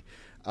Rae,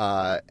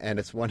 and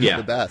it's one of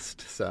the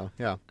best. So,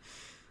 yeah.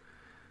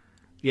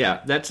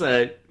 Yeah, that's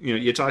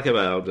you talk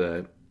about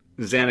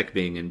Zanuck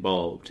being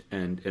involved,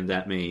 and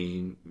that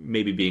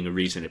maybe being a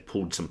reason it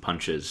pulled some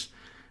punches.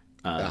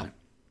 Zanuck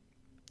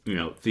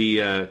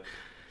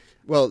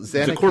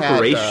the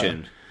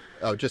corporation.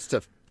 Just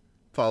to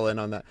fall in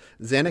on that,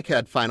 Zanuck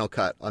had final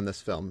cut on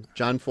this film.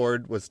 John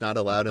Ford was not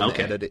allowed in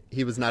the edit.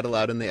 He was not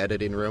allowed in the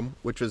editing room,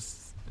 which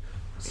was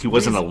he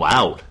wasn't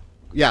allowed.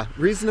 Yeah,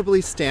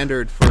 reasonably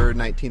standard for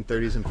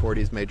 1930s and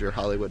 40s major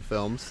Hollywood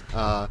films.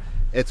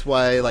 It's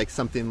why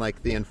something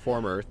like The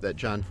Informer that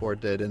John Ford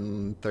did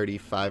in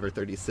 35 or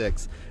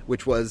 36,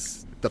 which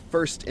was the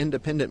first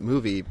independent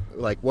movie,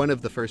 one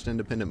of the first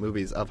independent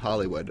movies of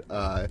Hollywood,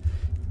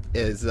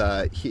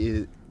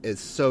 he is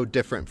so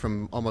different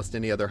from almost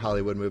any other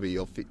Hollywood movie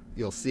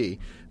you'll see,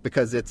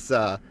 because it's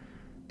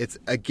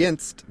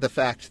against the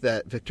fact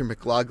that Victor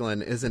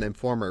McLaglen is an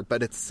informer,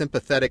 but it's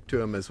sympathetic to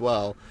him as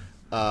well,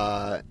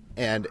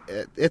 and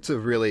it's a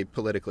really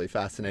politically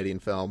fascinating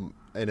film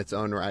in its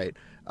own right,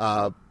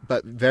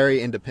 but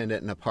very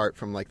independent and apart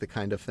from the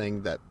kind of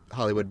thing that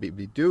Hollywood would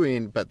be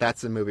doing. But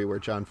that's a movie where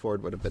John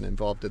Ford would have been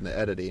involved in the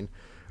editing.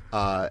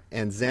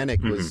 And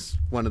Zanuck was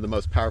one of the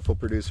most powerful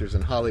producers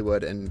in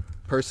Hollywood and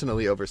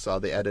personally oversaw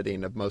the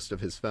editing of most of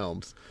his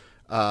films.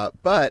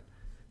 But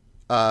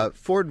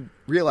Ford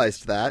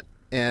realized that,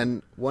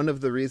 and one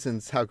of the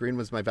reasons How Green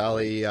Was My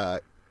Valley,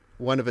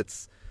 one of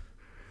its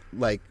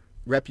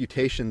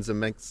reputations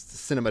amongst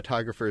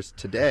cinematographers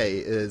today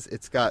is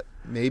it's got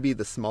maybe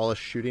the smallest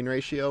shooting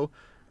ratio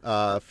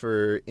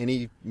for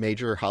any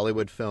major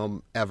Hollywood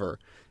film ever,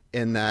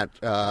 in that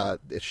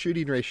the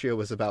shooting ratio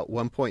was about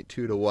 1.2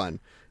 to 1.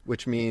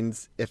 Which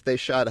means if they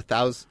shot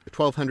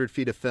 1,200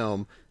 feet of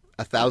film,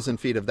 1,000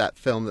 feet of that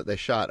film that they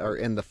shot are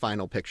in the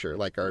final picture,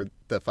 are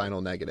the final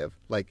negative.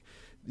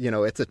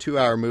 It's a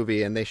 2-hour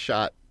movie,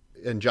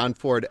 and John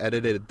Ford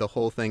edited the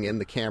whole thing in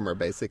the camera,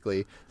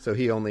 basically, so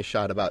he only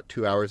shot about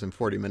 2 hours and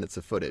 40 minutes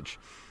of footage.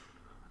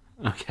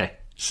 Okay,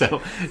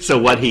 so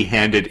what he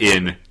handed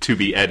in to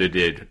be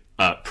edited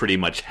pretty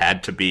much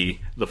had to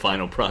be the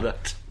final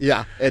product.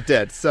 Yeah, it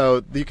did.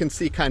 So you can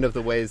see kind of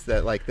the ways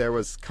that there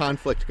was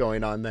conflict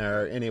going on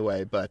there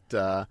anyway, but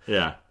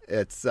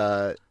it's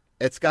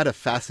got a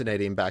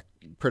fascinating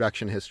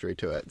production history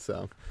to it.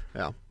 So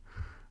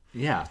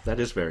yeah,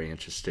 that is very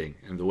interesting.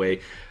 And the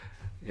way,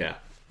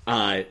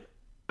 I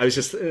was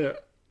just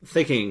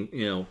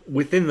thinking,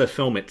 within the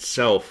film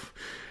itself,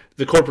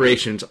 the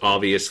corporation's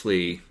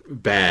obviously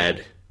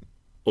bad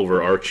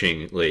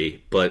overarchingly,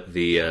 but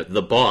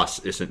the boss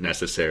isn't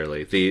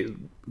necessarily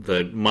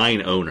the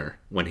mine owner.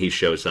 When he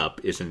shows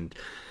up,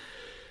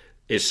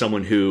 is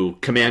someone who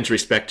commands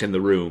respect in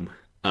the room,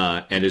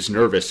 and is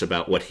nervous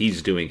about what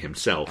he's doing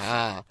himself,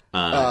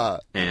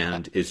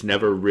 and is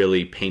never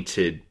really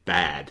painted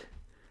bad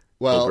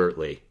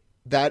overtly.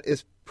 That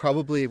is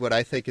probably what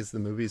I think is the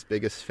movie's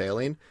biggest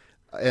failing,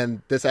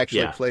 and this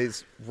actually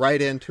plays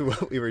right into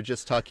what we were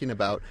just talking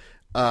about.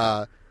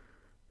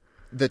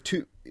 The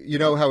two,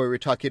 how we were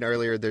talking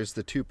earlier, there's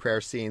the two prayer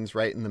scenes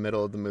right in the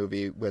middle of the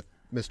movie with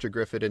Mr.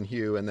 Griffith and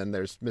Hugh, and then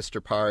there's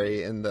Mr.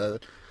 Parry in the,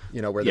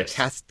 where they're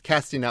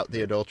casting out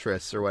the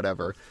adulteress or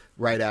whatever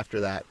right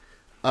after that.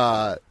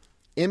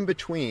 In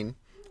between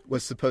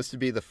was supposed to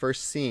be the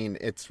first scene.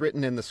 It's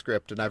written in the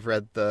script, and I've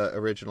read the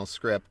original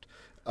script.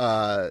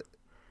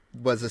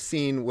 Was a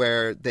scene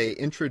where they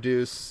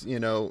introduce,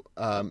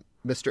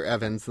 Mr.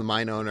 Evans, the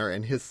mine owner,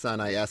 and his son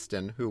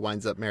Ieston, who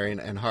winds up marrying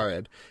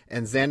Anharid.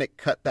 And Zanuck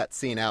cut that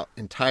scene out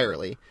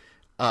entirely.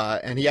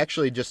 And he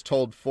actually just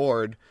told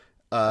Ford,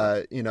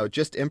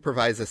 just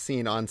improvise a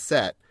scene on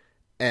set,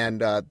 and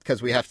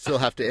because we still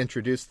have to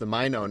introduce the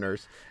mine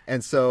owners.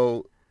 And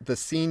so the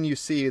scene you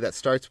see that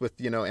starts with,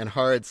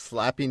 Anharid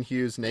slapping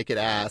Hugh's naked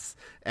ass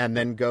and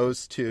then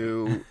goes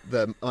to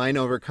the mine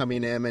owner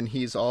coming in, and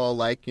he's all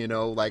oh,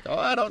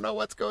 I don't know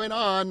what's going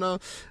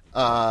on.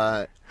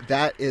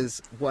 That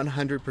is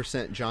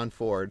 100% John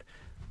Ford.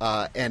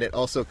 And it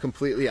also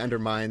completely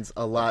undermines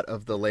a lot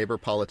of the labor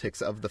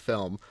politics of the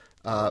film.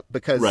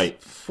 Because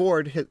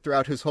Ford,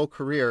 throughout his whole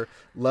career,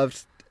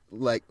 loved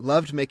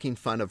making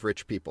fun of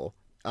rich people.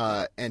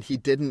 And he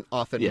didn't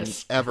often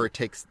ever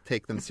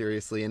take them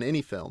seriously in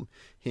any film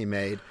he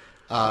made.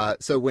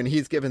 So when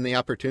he's given the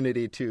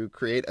opportunity to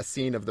create a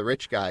scene of the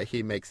rich guy,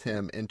 he makes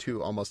him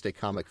into almost a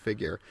comic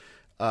figure,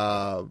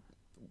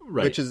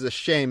 which is a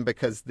shame,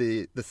 because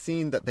the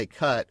scene that they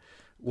cut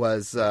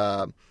was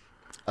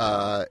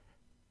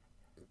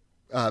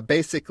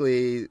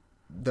basically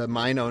the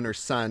mine owner's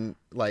son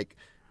like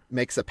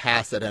makes a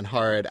pass at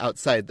Anharid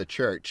outside the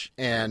church,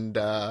 and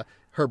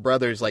her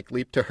brothers like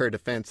leap to her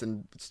defense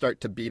and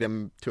start to beat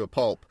him to a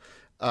pulp.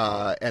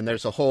 And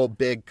there's a whole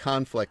big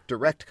conflict,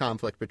 direct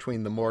conflict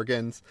between the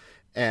Morgans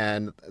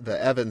and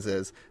the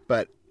Evanses.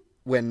 But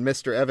when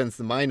Mr. Evans,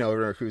 the mine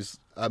owner, who's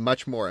a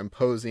much more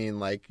imposing,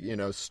 like, you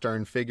know,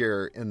 stern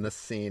figure in this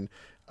scene,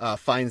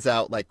 finds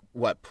out like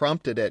what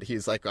prompted it,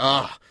 he's like,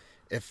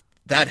 if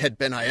that had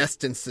been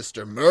Ieston's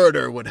sister,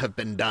 murder would have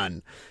been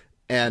done.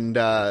 And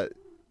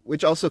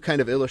which also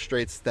kind of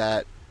illustrates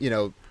that, you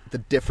know, the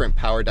different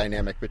power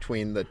dynamic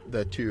between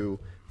the two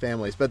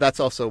families. But that's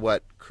also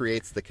what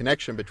creates the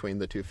connection between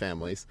the two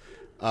families.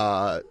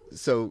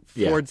 So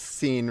Ford's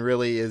scene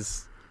really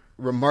is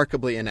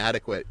remarkably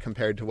inadequate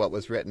compared to what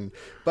was written.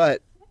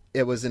 But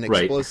it was an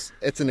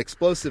it's an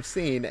explosive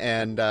scene,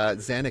 and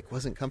Zanuck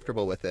wasn't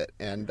comfortable with it.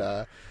 And,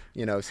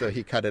 you know, so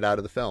he cut it out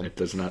of the film. It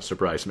does not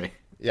surprise me.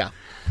 Yeah.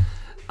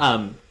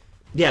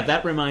 Yeah,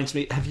 that reminds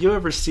me. Have you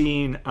ever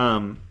seen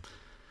The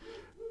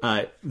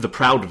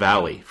Proud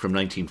Valley from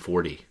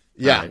 1940?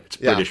 Yeah, it's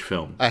a British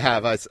film. I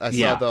have. I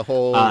saw the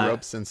whole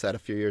Robeson set a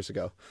few years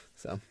ago.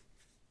 So,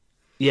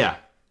 yeah,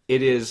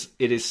 it is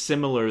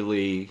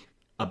similarly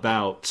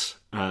about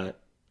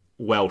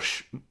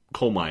Welsh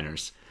coal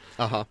miners.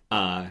 And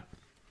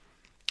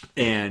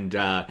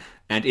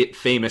it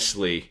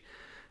famously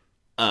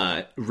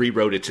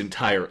rewrote its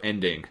entire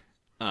ending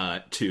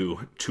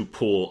to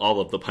pull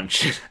all of the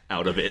punches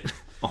out of it.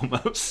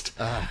 Almost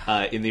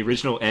in the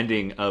original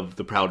ending of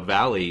The Proud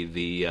Valley,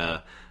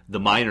 the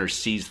miners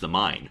seized the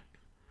mine.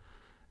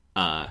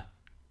 But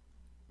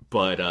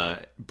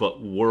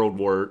World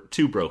War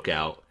II broke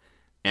out,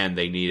 and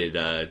they needed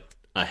a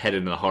head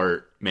and a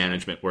heart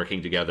management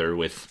working together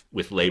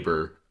with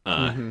labor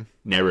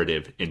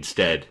narrative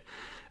instead.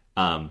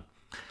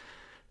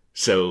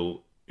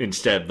 So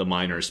instead, the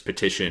miners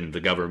petitioned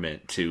the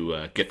government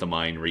to get the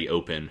mine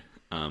reopened,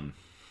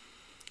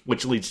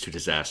 which leads to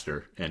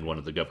disaster and one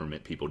of the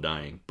government people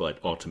dying. But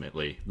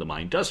ultimately, the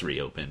mine does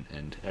reopen,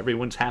 and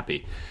everyone's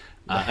happy.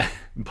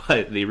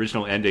 But the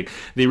original ending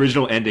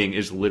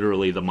is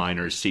literally the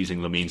miners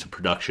seizing the means of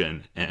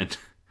production and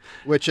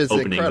which is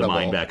opening incredible.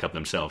 the mine back up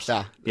themselves.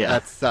 Yeah.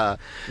 That's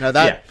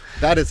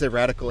that is a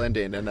radical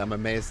ending, and I'm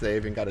amazed they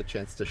even got a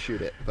chance to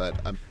shoot it. But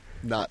I'm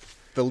not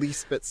the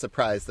least bit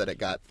surprised that it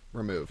got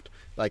removed.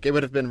 Like, it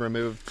would have been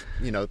removed,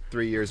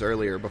 3 years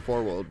earlier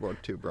before World War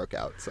II broke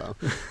out. So,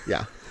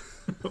 yeah.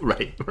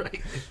 Right.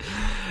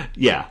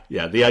 Yeah.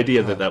 The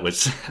idea that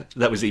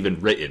was even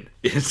written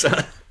is,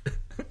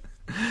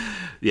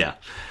 yeah.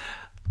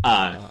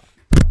 I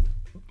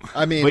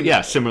mean, but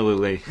yeah,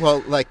 similarly.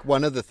 Well, like,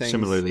 one of the things.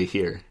 Similarly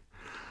here.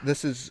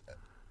 It's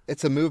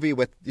a movie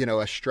with,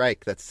 a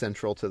strike that's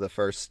central to the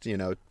first,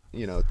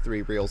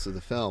 3 reels of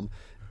the film.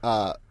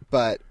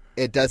 But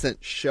it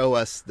doesn't show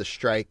us the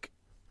strike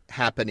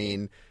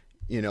happening,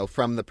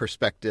 from the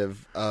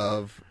perspective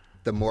of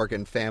the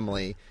Morgan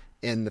family,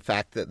 in the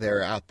fact that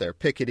they're out there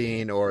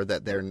picketing or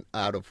that they're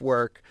out of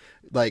work.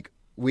 Like,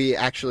 we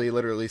actually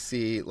literally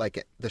see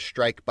like the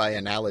strike by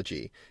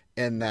analogy,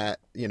 in that,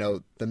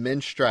 the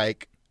men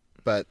strike,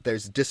 but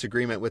there's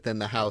disagreement within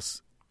the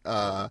house,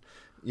 and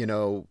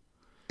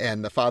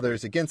the father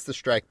is against the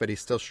strike, but he's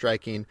still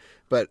striking.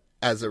 But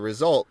as a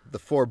result, the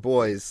 4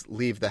 boys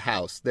leave the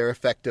house. They're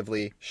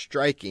effectively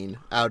striking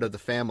out of the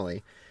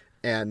family.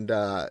 And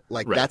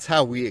that's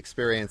how we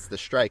experience the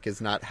strike,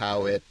 is not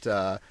how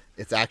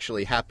it's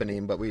actually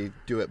happening, but we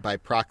do it by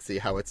proxy,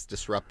 how it's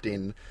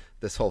disrupting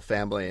this whole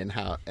family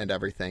and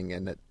everything.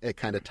 And it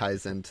kind of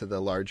ties into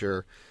the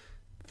larger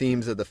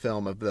themes of the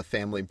film, of the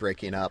family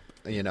breaking up,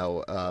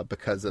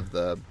 because of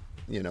the,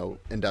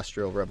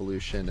 industrial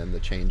revolution and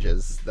the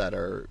changes that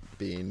are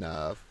being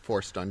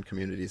forced on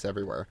communities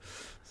everywhere.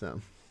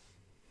 So,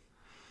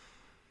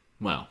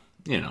 well,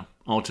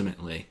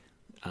 ultimately,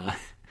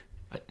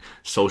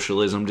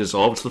 socialism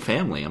dissolves the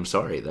family. I'm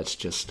sorry, that's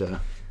just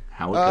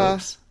how it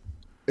goes.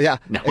 Yeah,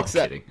 no, I'm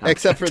kidding.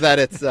 Except for that,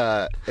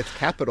 it's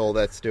capital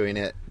that's doing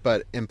it,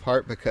 but in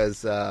part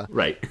because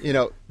right.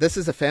 This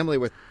is a family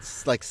with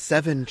like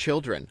 7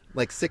 children,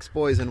 like 6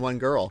 boys and 1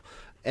 girl,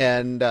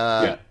 and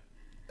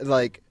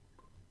like,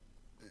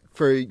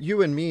 for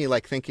you and me,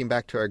 like, thinking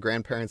back to our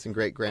grandparents and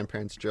great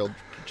grandparents'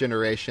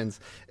 generations,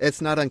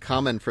 it's not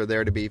uncommon for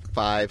there to be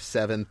 5,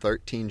 7,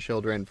 13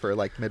 children for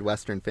like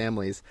Midwestern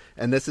families,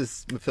 and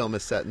the film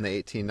is set in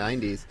the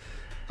 1890s,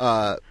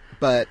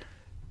 but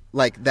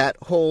like that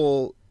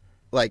whole,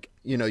 like,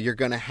 you're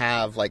going to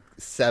have like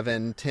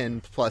 7,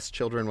 10 plus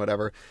children,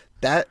 whatever.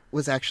 That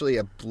was actually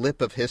a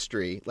blip of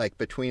history, like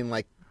between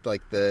like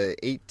the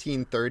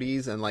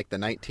 1830s and like the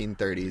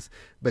 1930s,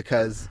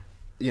 because,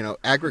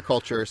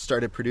 agriculture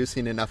started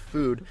producing enough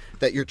food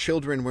that your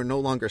children were no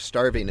longer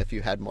starving if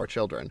you had more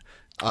children,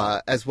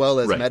 as well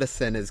as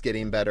medicine is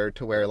getting better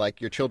to where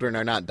like your children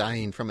are not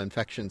dying from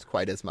infections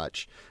quite as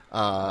much,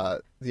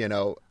 and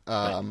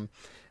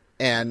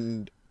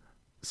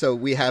so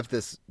we have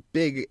this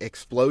big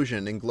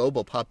explosion in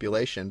global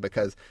population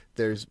because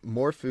there's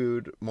more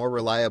food, more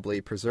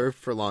reliably preserved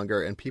for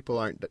longer,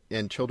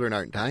 and children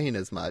aren't dying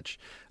as much.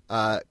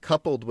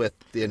 Coupled with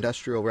the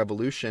Industrial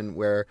Revolution,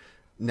 where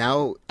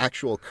now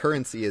actual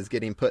currency is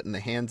getting put in the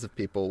hands of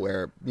people,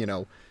 where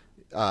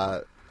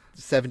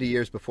 70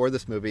 years before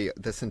this movie,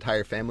 this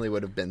entire family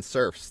would have been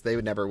serfs. They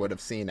never would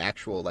have seen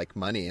actual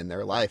money in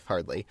their life,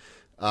 hardly.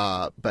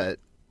 But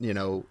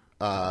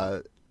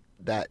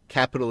that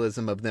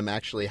capitalism of them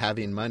actually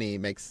having money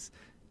makes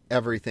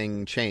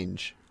everything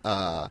change.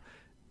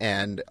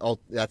 And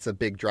that's a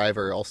big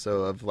driver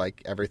also of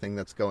everything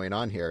that's going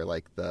on here.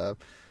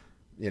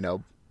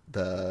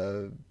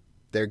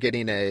 They're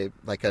getting a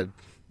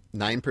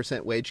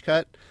 9% wage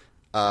cut,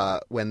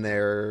 when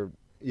they're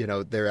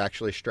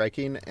actually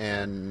striking,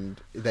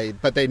 and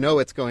they know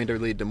it's going to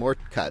lead to more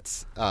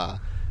cuts.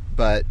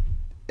 But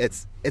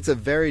it's a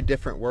very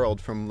different world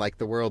from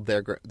the world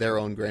their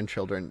own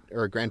grandchildren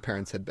or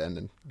grandparents had been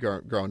and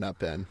grown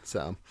up in.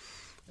 So,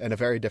 in a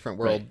very different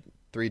world, right.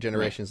 3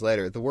 generations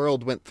later, the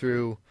world went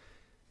through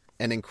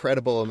an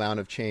incredible amount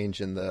of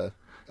change in the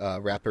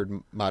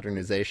rapid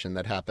modernization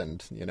that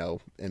happened,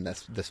 in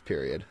this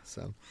period.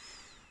 So,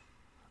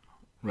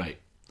 right,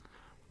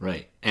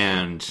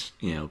 and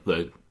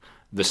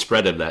the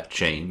spread of that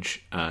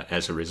change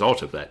as a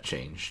result of that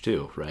change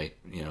too, right?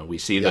 We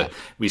see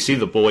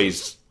the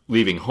boys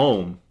leaving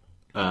home,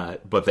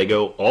 but they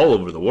go all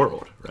over the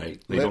world,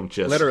 right? They don't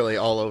just literally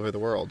all over the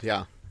world.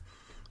 Yeah,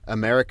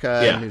 America,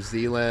 and New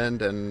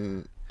Zealand,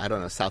 and I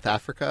don't know, South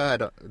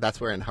Africa. That's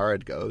where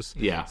Enharad goes.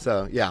 Yeah.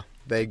 So yeah,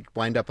 they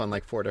wind up on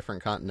 4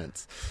 different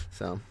continents.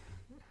 So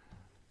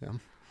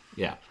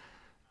yeah.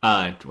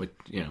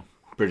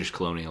 British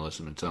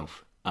colonialism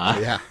itself.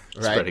 Right.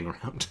 Spreading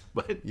around,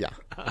 but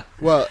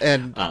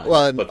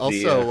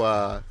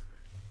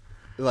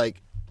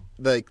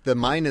the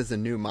mine is a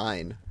new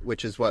mine,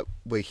 which is what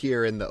we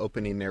hear in the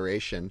opening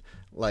narration.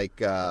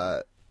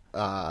 The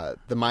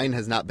mine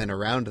has not been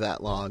around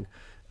that long,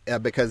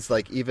 because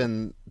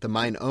even the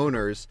mine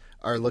owners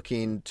are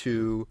looking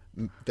to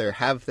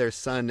have their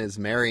son is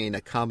marrying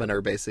a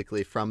commoner,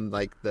 basically from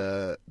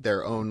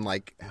their own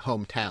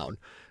hometown,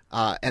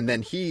 and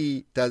then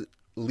he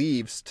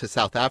leaves to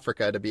South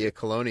Africa to be a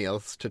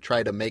colonialist to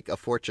try to make a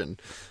fortune.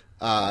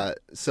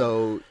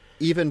 So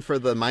even for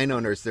the mine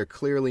owners, they're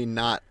clearly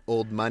not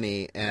old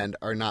money and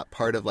are not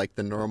part of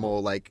the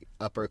normal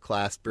upper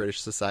class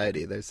British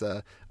society.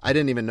 I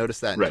didn't even notice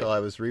that until I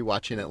was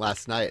rewatching it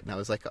last night, and I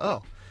was like,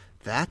 oh,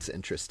 that's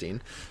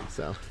interesting.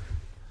 So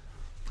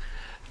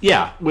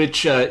yeah,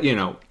 which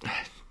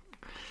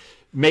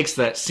makes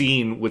that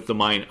scene with the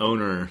mine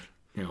owner,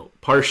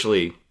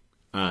 partially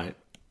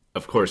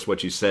of course,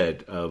 what you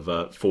said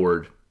of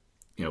Ford,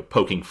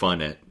 poking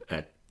fun at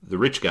the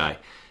rich guy,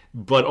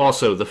 but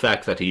also the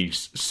fact that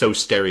he's so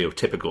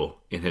stereotypical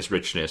in his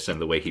richness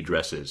and the way he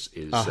dresses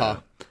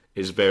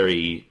is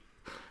very,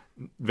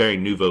 very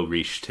nouveau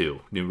riche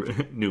too.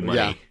 New money.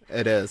 Yeah,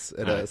 it is.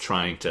 It is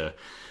trying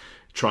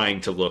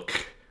to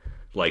look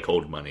like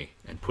old money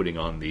and putting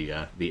on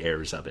the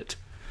airs of it.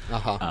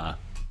 Yeah,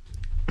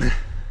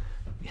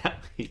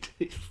 he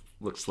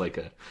looks like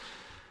a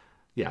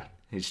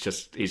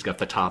He's got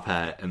the top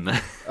hat and the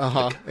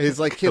He's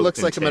he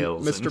looks like a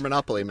Mr.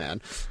 Monopoly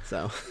man.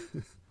 So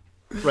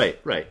right.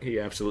 He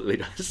absolutely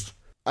does.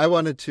 I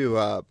wanted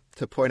to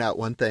point out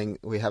one thing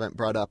we haven't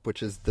brought up,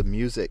 which is the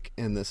music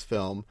in this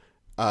film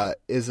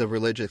is a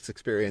religious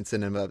experience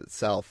in and of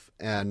itself,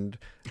 and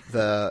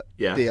the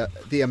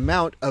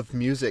amount of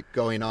music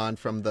going on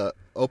from the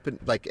open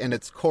and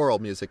it's choral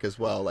music as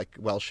well.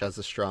 Welsh has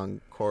a strong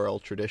choral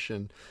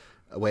tradition,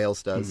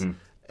 Wales does,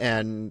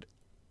 and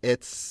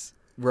it's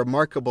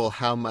remarkable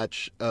how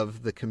much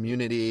of the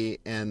community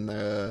and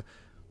the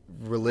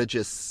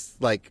religious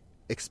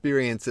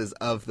experiences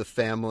of the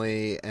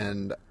family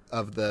and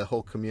of the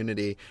whole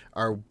community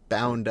are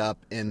bound up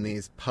in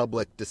these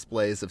public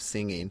displays of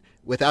singing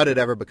without it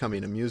ever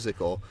becoming a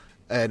musical.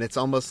 And it's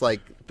almost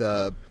that's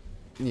the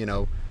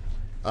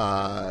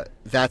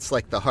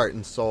heart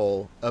and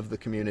soul of the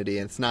community.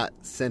 And it's not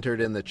centered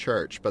in the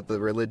church, but the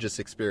religious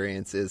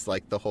experience is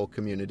the whole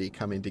community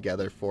coming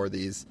together for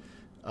these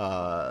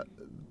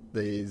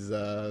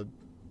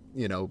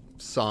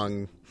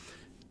song,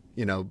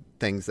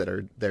 things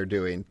that they're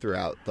doing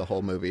throughout the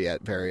whole movie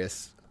at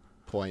various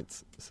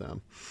points.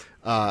 So,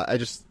 I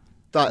just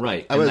thought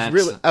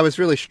I was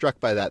really struck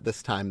by that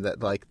this time,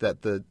 that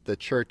that the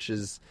church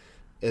is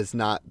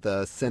not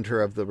the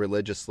center of the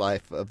religious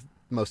life of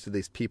most of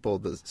these people.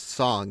 The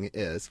song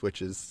is,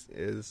 which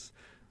is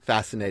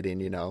fascinating.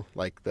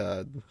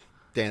 The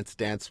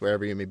dance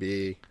wherever you may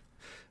be,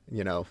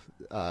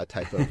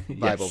 type of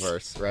Bible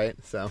verse, right?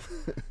 So.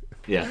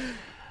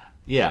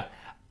 Yeah.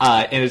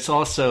 And it's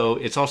also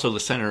the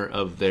center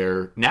of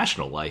their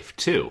national life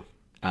too,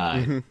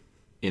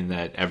 in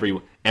that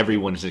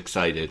everyone is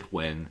excited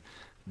when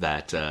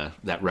that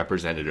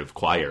representative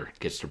choir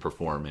gets to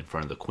perform in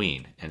front of the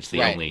Queen, and it's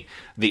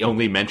the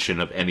only mention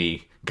of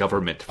any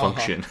government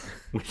function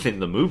within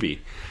the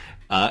movie.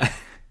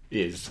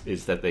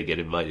 is that they get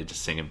invited to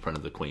sing in front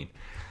of the Queen.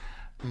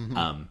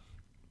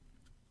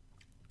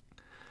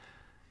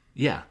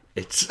 Yeah,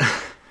 it's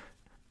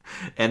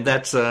and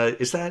that's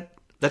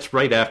that's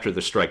right after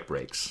the strike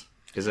breaks.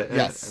 Is that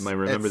Yes. Am I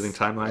remembering the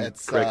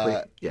timeline correctly?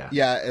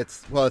 Yeah,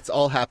 it's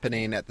all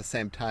happening at the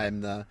same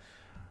time.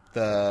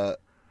 The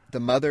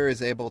mother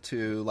is able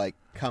to like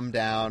come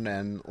down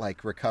and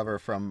like recover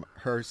from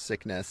her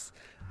sickness.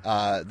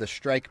 The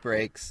strike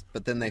breaks,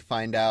 but then they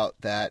find out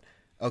that,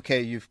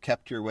 okay, you've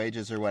kept your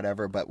wages or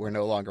whatever, but we're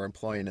no longer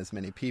employing as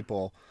many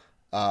people,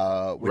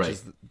 which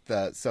is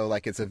so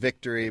like it's a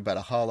victory, but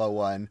a hollow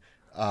one.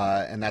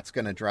 And that's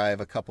going to drive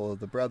a couple of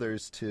the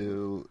brothers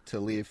to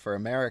leave for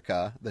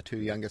America, the two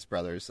youngest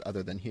brothers,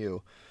 other than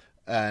Hugh.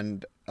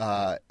 And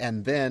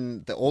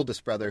then the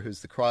oldest brother,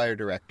 who's the choir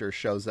director,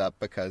 shows up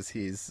because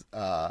he's,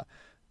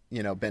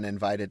 been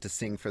invited to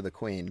sing for the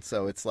Queen.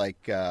 So it's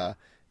like,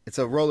 it's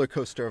a roller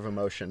coaster of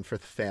emotion for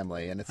the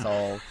family, and it's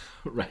all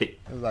right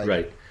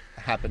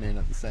happening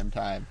at the same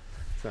time.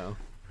 So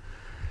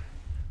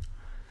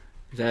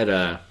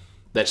that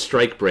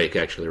strike break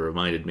actually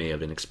reminded me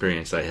of an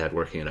experience I had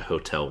working at a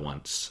hotel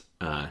once,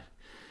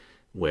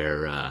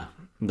 where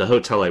the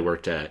hotel I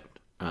worked at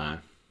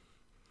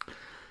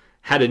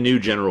had a new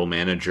general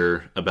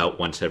manager about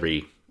once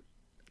every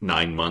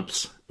 9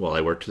 months while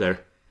I worked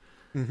there.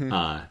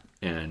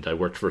 And I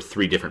worked for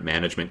 3 different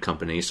management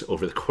companies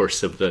over the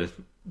course of the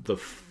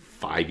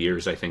 5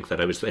 years, I think,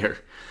 that I was there.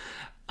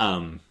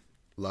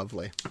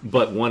 Lovely.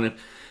 But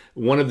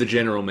one of the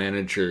general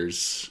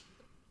managers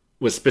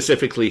was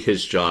specifically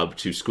his job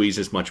to squeeze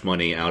as much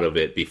money out of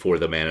it before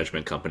the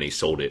management company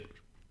sold it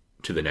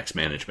to the next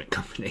management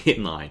company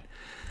in line.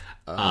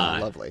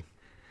 Lovely.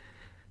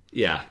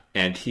 Yeah,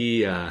 and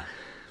he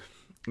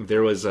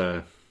there was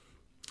an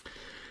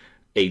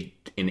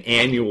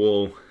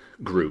annual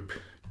group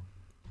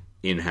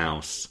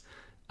in-house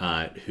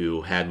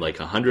who had like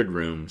 100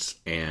 rooms,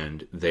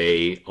 and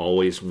they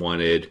always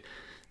wanted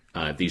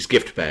these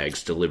gift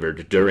bags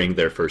delivered during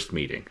their first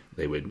meeting.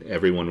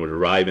 Everyone would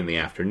arrive in the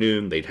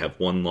afternoon, they'd have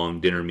one long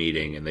dinner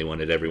meeting, and they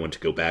wanted everyone to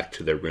go back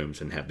to their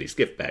rooms and have these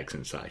gift bags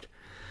inside.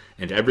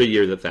 And every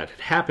year that had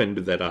happened,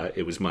 that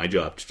it was my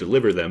job to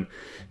deliver them,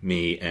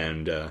 me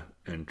and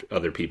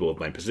other people of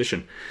my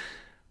position.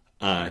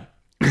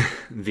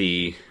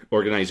 The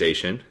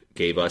organization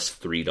gave us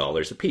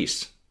 $3 a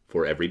piece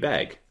for every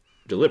bag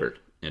delivered,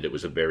 and it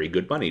was a very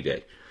good money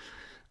day.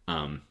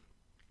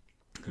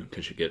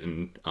 Because you're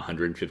getting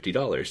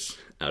 $150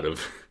 out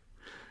of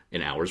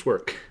an hour's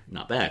work.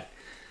 Not bad.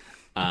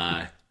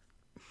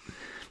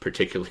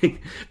 Particularly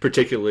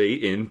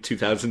in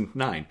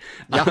 2009.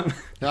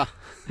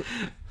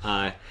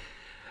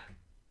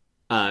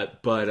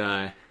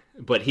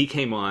 But he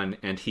came on,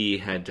 and he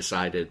had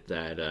decided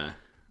that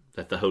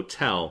the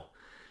hotel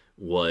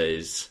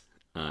was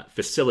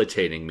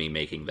facilitating me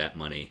making that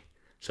money,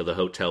 so the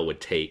hotel would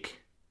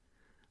take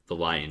the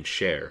lion's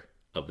share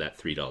of that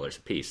 $3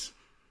 a piece.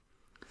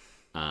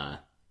 And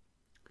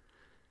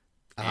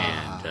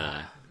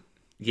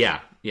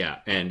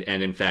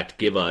in fact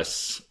give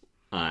us,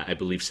 I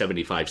believe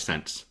 75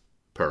 cents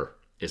per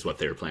is what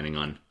they were planning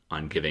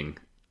on giving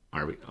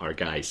our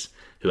guys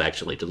who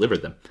actually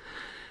delivered them.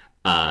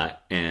 I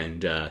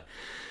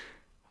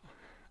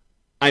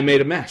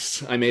made a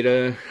mess. I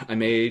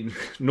made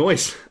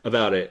noise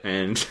about it,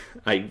 and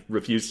I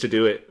refused to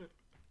do it,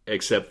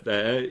 except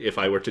if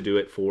I were to do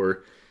it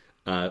for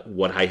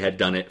what I had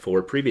done it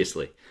for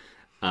previously.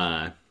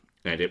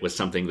 And it was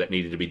something that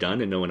needed to be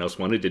done, and no one else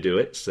wanted to do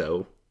it,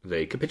 so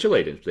they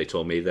capitulated. They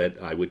told me that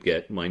I would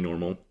get my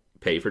normal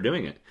pay for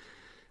doing it.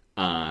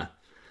 And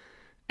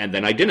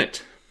then I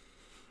didn't.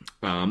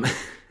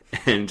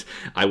 And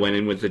I went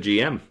in with the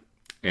GM,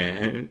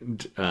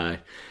 and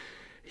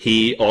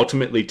he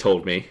ultimately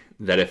told me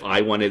that if I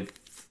wanted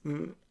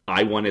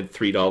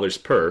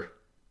 $3 per,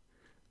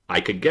 I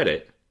could get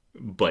it,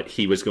 but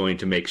he was going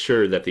to make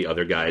sure that the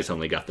other guys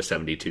only got the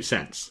 72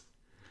 cents.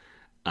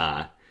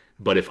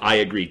 But if I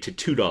agreed to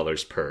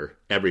 $2 per,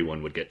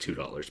 everyone would get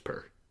 $2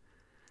 per.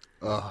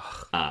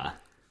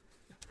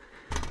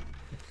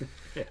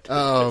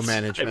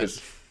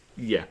 Management.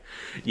 Yeah.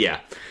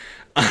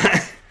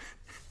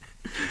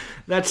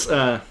 That's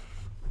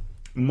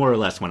more or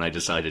less when I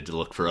decided to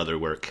look for other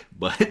work.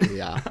 But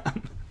yeah.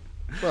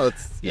 Well,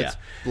 it's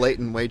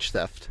blatant wage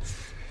theft.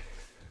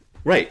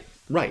 Right.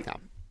 Yeah.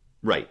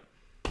 Right.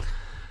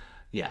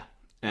 Yeah.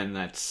 And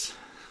that's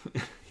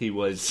he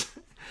was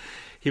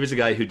a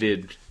guy who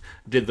did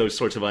those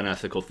sorts of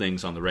unethical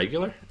things on the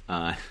regular.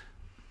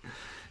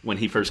 When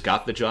he first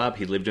got the job,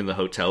 he lived in the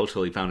hotel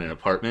till he found an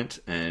apartment,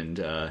 and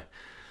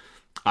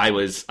I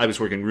was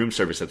working room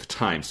service at the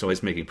time, so I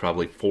was making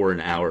probably $4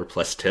 an hour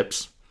plus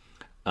tips.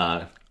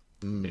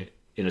 In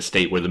a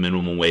state where the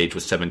minimum wage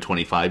was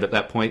 $7.25 at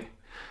that point.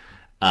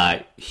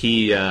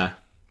 He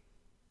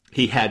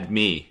had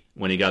me,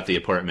 when he got the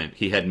apartment,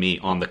 he had me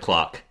on the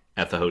clock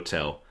at the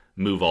hotel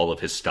move all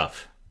of his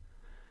stuff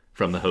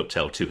from the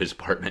hotel to his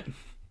apartment.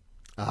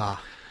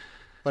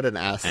 What an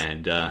ass.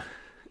 And,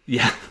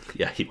 yeah,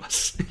 he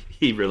was.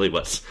 He really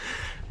was.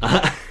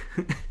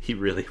 He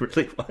really,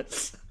 really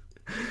was.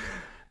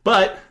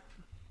 But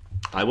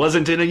I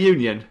wasn't in a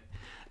union,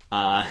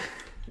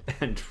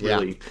 and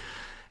really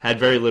had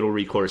very little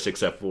recourse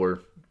except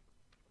for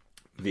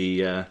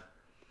the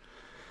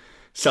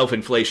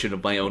self-inflation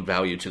of my own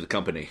value to the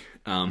company,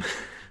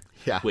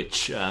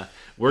 which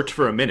worked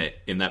for a minute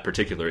in that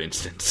particular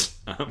instance,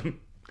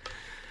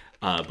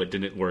 but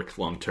didn't work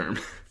long term,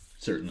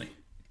 certainly.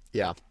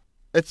 Yeah.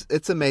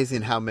 It's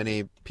amazing how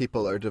many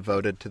people are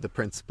devoted to the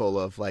principle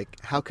of, like,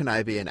 how can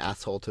I be an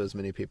asshole to as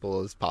many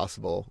people as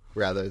possible,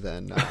 rather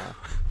than,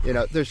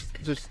 there's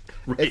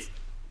Right.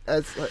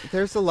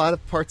 there's a lot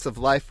of parts of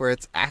life where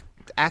it's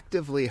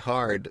actively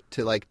hard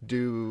to, like,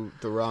 do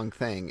the wrong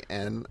thing,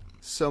 and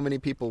so many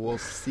people will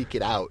seek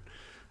it out,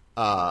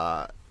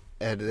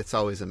 and it's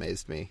always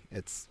amazed me.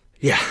 It's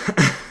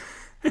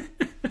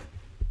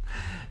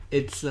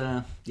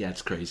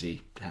it's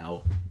crazy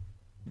how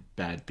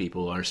bad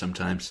people are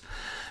sometimes.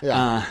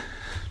 To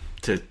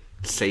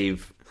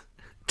save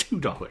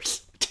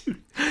 $200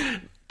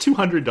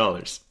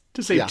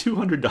 to save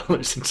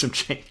 $200 and some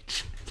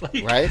change,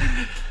 like, right.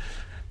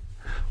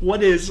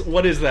 What is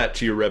that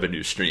to your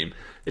revenue stream?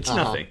 It's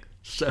nothing.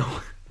 So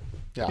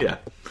yeah.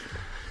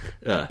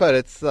 But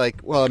it's like,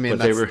 well, I mean,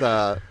 But they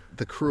that's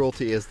the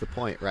cruelty is the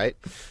point, right?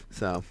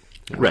 So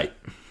Right.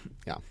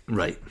 yeah.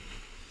 Right.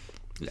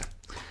 Yeah.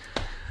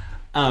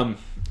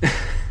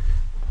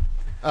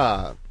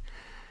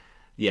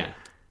 Yeah.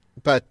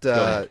 But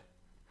ahead.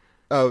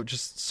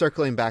 just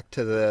circling back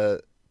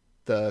to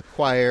the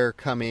choir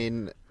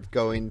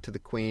going to the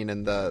Queen,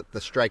 and the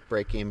strike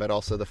breaking, but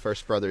also the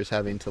First Brothers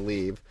having to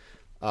leave.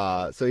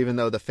 So even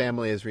though the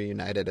family is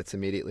reunited, it's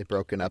immediately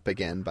broken up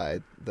again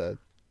by the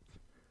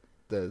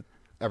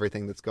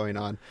everything that's going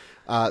on.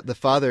 The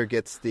father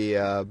gets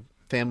the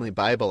family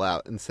Bible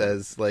out and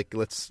says, like,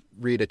 let's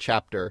read a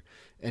chapter,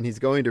 and he's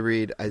going to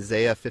read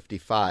Isaiah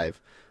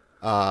 55,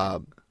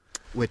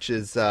 which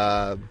is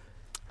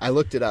I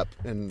looked it up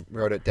and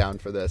wrote it down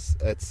for this.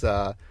 It's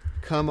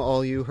come,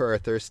 all you who are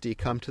thirsty,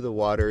 come to the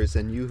waters,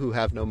 and you who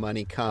have no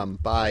money, come,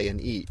 buy and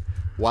eat.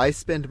 Why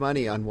spend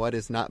money on what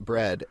is not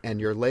bread,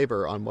 and your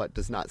labor on what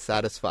does not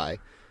satisfy?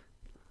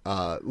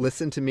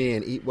 Listen to me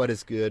and eat what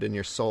is good, and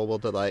your soul will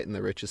delight in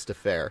the richest of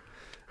fare.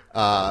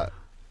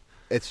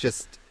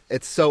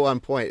 It's so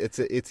on point.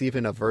 It's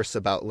even a verse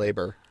about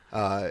labor.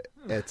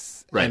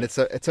 It's right. And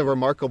it's a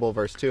remarkable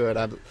verse too.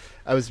 And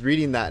I was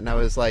reading that, and I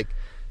was like,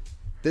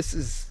 this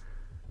is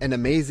an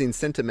amazing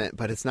sentiment,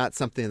 but it's not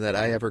something that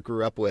I ever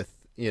grew up with,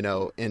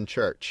 in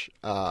church.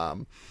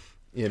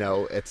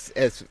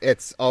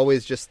 It's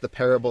always just the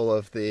parable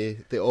of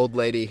the old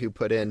lady who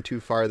put in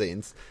 2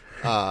 farthings.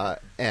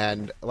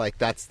 And like,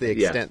 that's the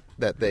extent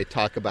that they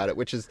talk about it,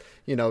 which is,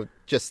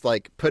 just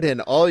like, put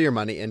in all your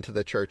money into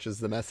the church is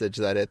the message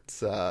that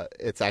it's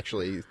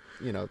actually,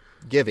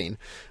 giving.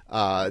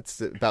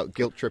 It's about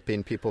guilt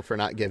tripping people for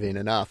not giving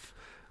enough.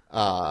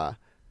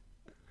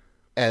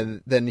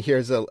 And then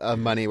here's a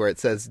money where it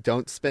says,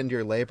 don't spend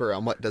your labor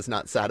on what does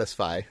not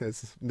satisfy.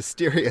 It's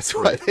mysterious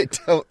why they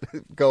don't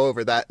go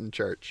over that in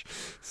church.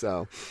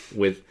 So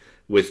with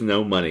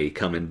no money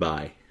coming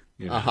by.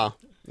 Yeah.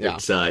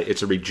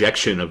 It's a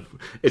rejection of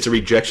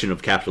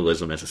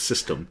capitalism as a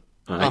system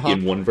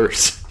in one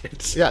verse.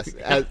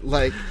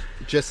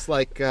 Just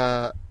like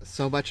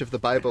so much of the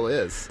Bible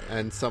is,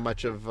 and so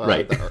much of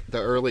the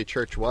early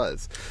church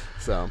was.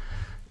 So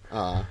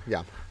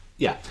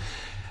yeah.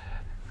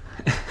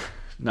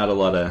 Not a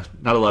lot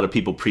of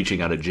people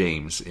preaching out of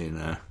James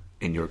in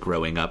your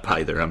growing up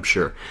either, I'm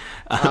sure.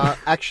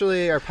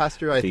 Actually, our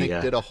pastor, I think,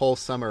 did a whole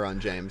summer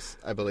on James,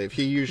 I believe.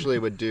 He usually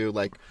would do,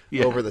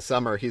 over the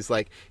summer, he's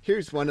like,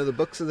 here's one of the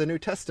books of the New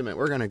Testament.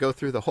 We're going to go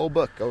through the whole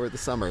book over the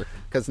summer,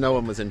 because no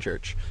one was in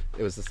church.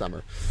 It was the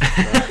summer.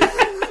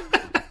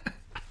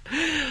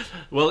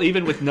 Well,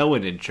 even with no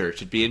one in church,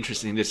 it'd be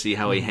interesting to see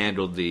how he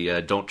handled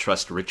the don't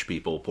trust rich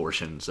people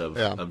portions of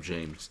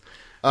James.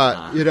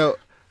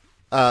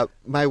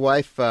 My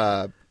wife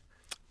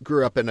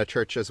grew up in a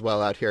church as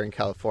well out here in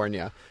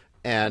California,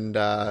 and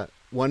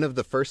one of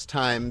the first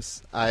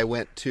times I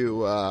went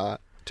to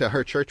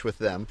her church with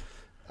them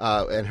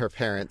and her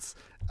parents,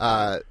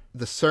 the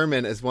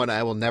sermon is one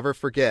I will never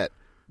forget.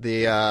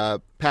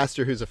 The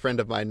pastor, who's a friend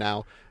of mine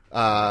now,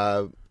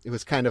 it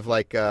was kind of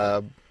like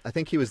I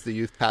think he was the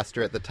youth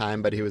pastor at the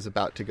time, but he was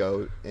about to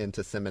go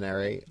into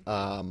seminary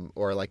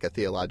or like a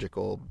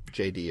theological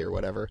JD or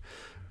whatever.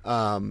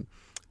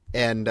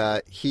 And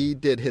he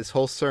did his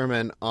whole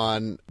sermon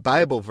on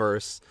Bible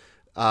verse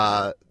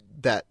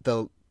that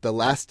the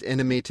last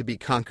enemy to be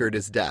conquered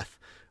is death,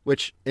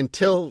 which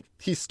until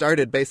he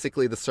started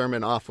basically the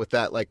sermon off with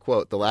that, like,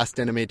 quote, the last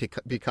enemy to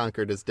be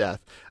conquered is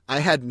death, I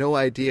had no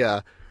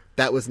idea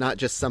that was not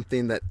just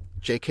something that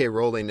J.K.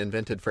 Rowling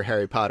invented for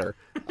Harry Potter.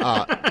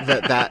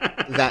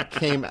 That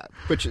came,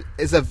 which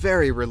is a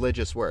very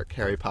religious work,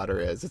 Harry Potter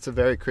is. It's a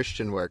very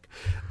Christian work.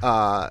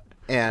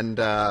 And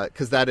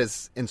because that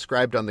is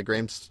inscribed on the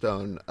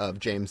gravestone of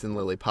James and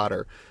Lily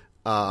Potter.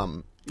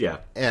 And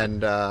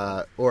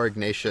or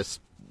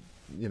Ignatius,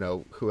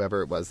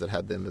 whoever it was that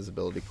had the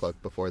invisibility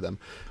cloak before them.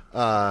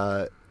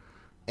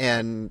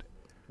 And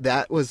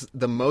that was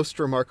the most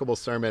remarkable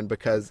sermon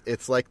because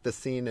it's like the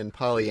scene in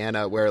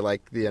Pollyanna where,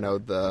 like,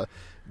 the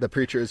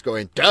preacher is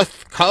going,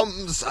 "Death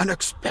comes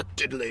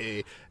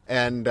unexpectedly,"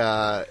 and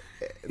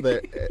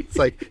it's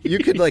like you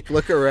could like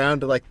look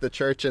around like the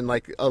church and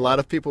like a lot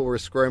of people were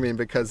squirming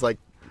because like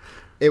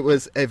it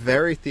was a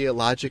very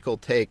theological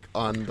take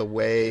on the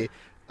way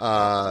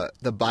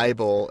the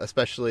Bible,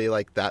 especially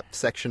like that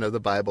section of the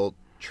Bible,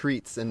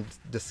 treats and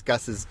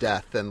discusses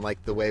death and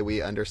like the way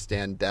we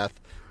understand death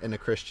in a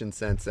Christian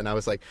sense. And I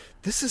was like,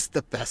 this is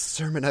the best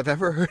sermon I've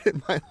ever heard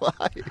in my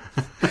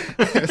life.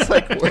 It's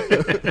like,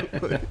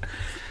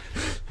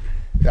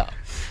 yeah.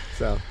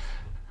 So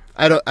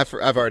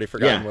I've already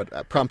forgotten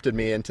what prompted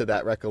me into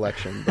that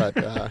recollection,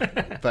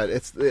 but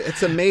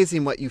it's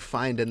amazing what you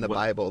find in the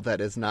Bible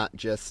that is not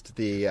just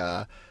the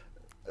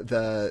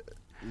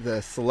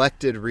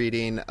selected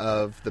reading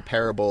of the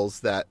parables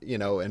that,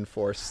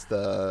 enforce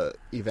the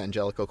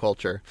evangelical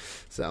culture.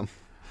 So,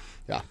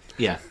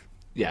 yeah.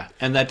 Yeah.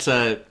 And that's,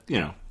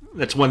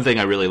 that's one thing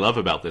I really love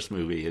about this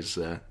movie is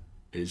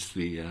there's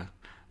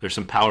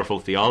some powerful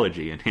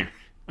theology in here.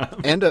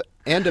 and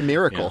a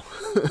miracle.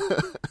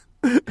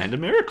 And a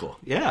miracle.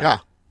 Yeah.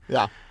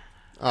 Yeah.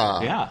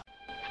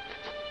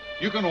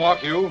 You can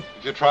walk, Hugh,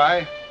 if you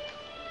try.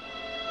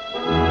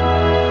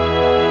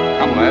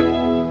 Come, lad.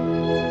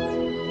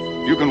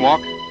 You can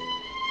walk.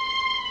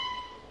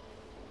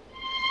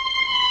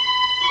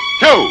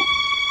 Hugh!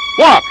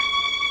 Walk!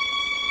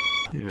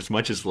 As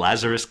much as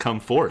Lazarus come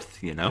forth,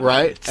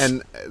 Right?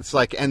 And it's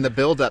like, and the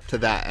build up to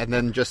that, and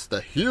then just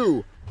the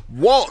Hugh,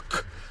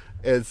 walk!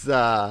 Is,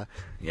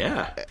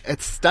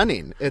 it's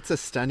stunning. It's a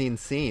stunning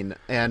scene.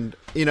 And,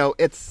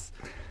 it's,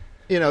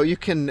 you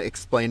can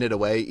explain it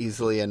away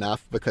easily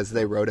enough because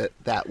they wrote it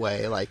that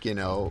way. Like,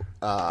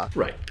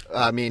 right.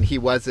 I mean, he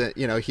wasn't,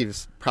 he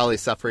was probably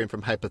suffering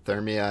from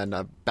hypothermia and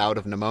a bout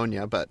of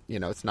pneumonia, but,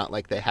 it's not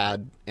like they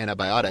had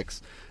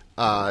antibiotics.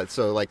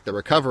 So like the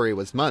recovery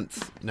was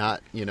months,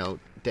 not,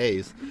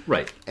 days.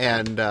 Right.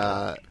 And,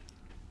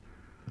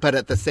 but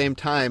at the same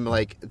time,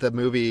 like the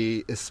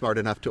movie is smart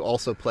enough to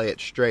also play it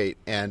straight,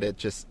 and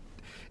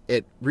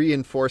it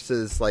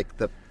reinforces like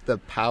the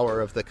power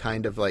of the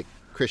kind of like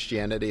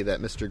Christianity that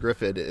Mr.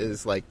 Griffith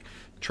is like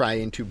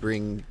trying to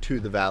bring to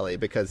the Valley,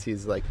 because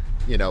he's like,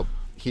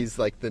 he's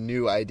like the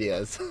new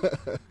ideas,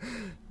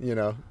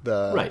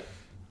 right.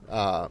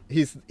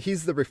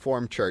 He's the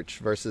Reformed Church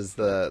versus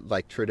the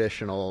like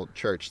traditional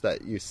church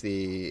that you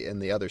see in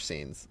the other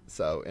scenes.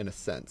 So in a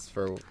sense,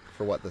 for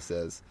what this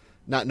is,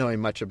 not knowing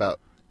much about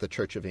the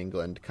Church of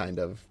England kind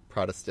of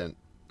Protestant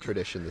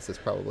tradition, this is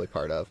probably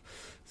part of.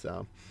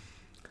 So,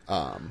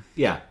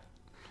 yeah,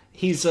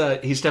 he's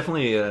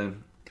definitely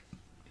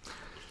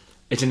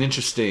it's an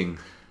interesting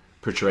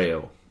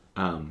portrayal,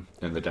 and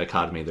the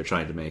dichotomy they're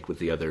trying to make with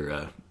the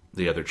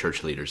other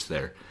church leaders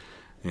there,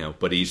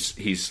 but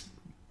he's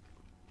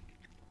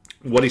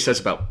what he says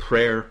about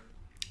prayer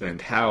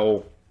and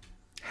how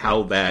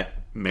that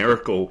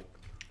miracle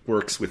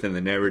works within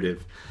the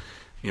narrative.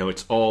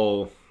 It's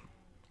all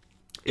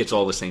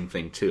the same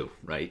thing too,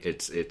 right?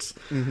 It's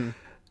mm-hmm.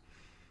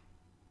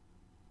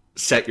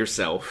 Set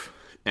yourself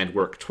and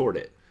work toward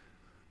it,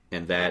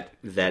 and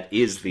that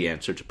is the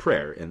answer to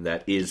prayer, and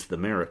that is the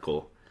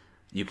miracle.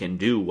 You can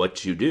do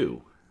what you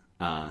do,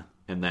 and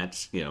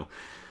that's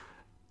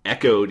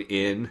echoed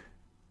in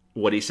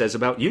what he says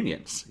about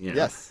unions.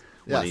 Yes.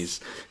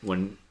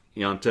 When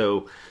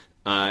Ianto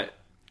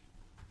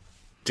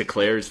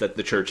declares that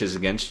the church is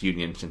against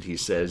unions, and he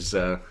says,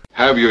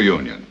 have your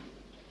union.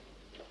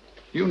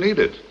 You need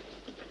it.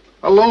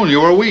 Alone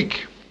you are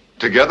weak.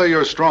 Together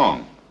you're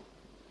strong.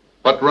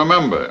 But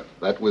remember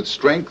that with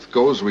strength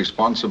goes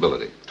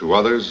responsibility to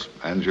others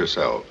and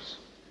yourselves.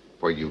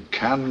 For you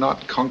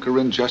cannot conquer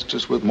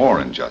injustice with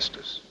more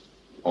injustice.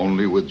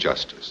 Only with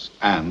justice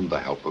and the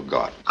help of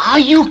God. Are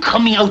you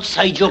coming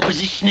outside your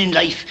position in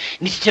life,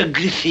 Mr.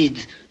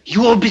 Griffith?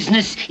 Your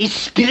business is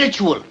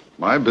spiritual.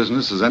 My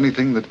business is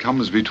anything that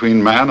comes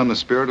between man and the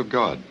Spirit of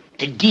God.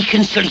 The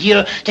deacons shall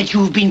hear that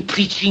you've been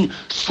preaching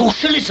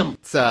socialism.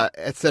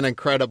 It's an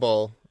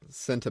incredible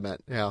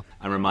sentiment. Yeah,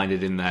 I'm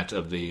reminded in that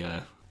of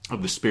the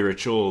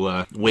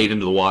spiritual wade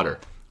into the water.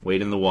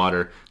 Wade in the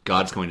water.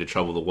 God's going to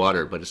trouble the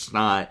water, but it's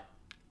not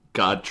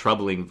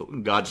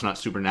God's not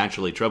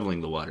supernaturally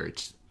troubling the water.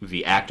 It's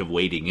the act of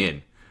wading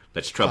in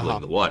that's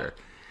troubling the water,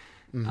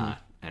 mm-hmm.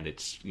 And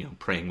it's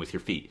praying with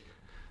your feet.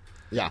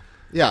 Yeah.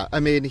 I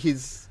mean,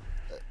 he's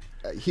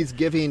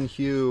giving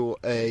Hugh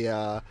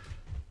a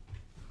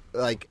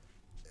like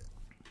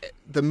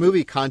the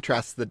movie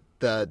contrasts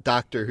the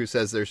doctor who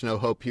says there's no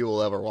hope Hugh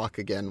will ever walk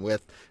again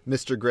with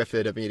Mr.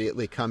 Griffith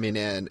immediately coming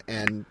in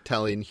and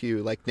telling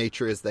Hugh like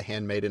nature is the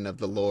handmaiden of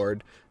the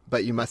Lord,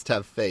 but you must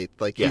have faith.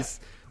 Like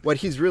what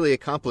he's really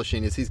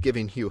accomplishing is he's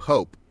giving Hugh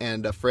hope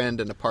and a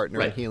friend and a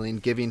partner in healing,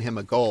 giving him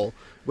a goal,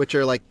 which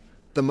are like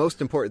the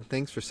most important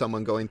things for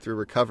someone going through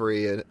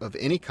recovery of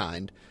any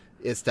kind,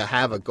 is to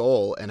have a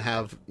goal and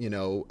have,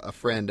 a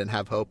friend and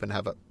have hope and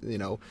have a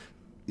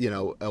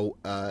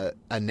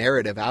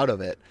narrative out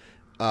of it.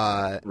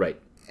 Right.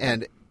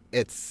 And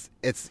it's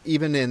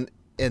even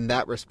in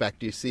that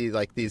respect, you see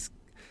like these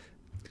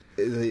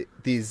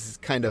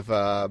kind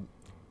of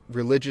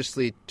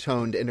religiously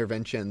toned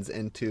interventions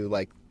into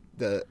like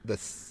the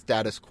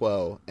status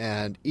quo,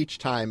 and each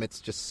time it's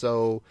just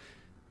so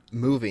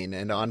moving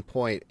and on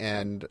point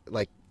and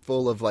like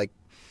full of like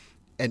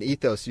an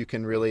ethos you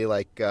can really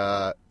like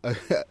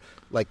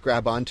like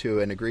grab onto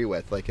and agree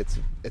with. Like it's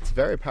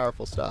very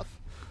powerful stuff.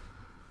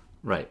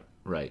 Right.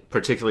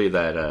 Particularly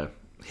that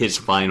his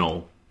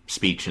final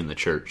speech in the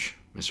church,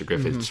 Mr.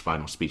 Griffith's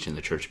final speech in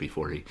the church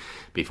before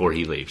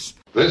he leaves.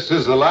 This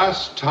is the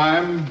last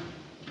time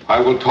I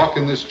will talk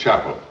in this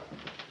chapel.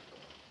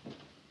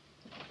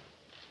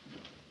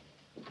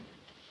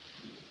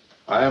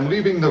 I am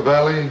leaving the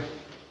valley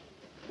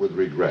with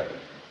regret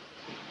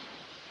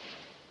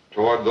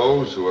toward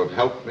those who have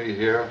helped me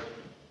here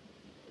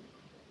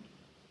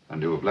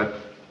and who have let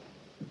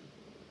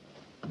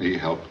me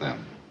help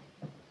them.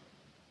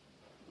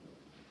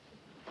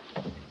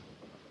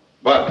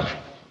 But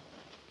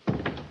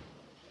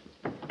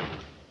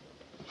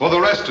for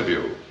the rest of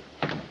you,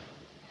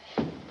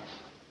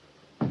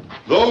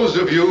 those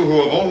of you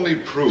who have only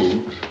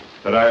proved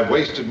that I have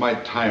wasted my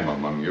time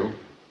among you,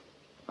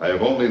 I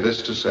have only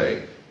this to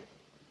say.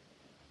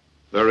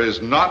 There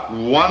is not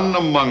one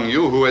among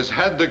you who has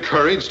had the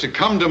courage to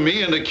come to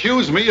me and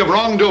accuse me of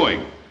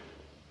wrongdoing.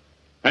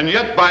 And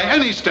yet, by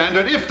any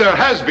standard, if there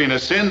has been a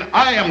sin,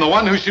 I am the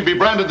one who should be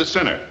branded the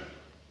sinner.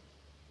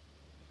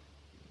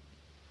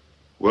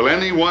 Will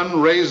anyone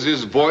raise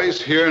his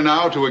voice here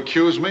now to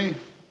accuse me?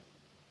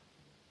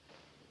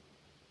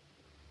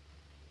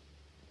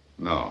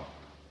 No.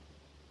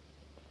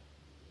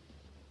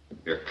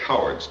 You're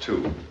cowards,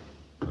 too,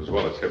 as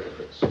well as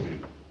hypocrites.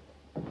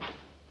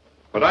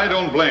 But I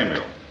don't blame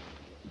you.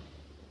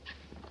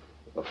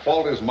 The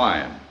fault is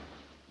mine,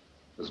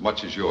 as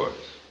much as yours.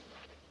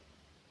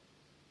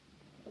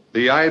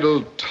 The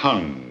idle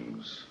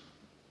tongues,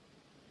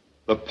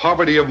 the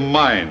poverty of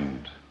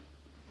mind,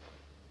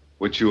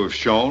 which you have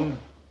shown,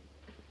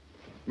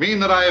 mean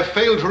that I have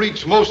failed to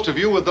reach most of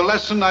you with the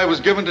lesson I was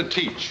given to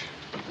teach.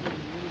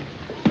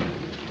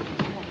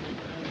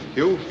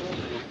 You?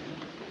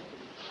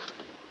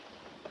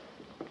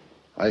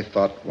 I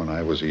thought when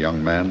I was a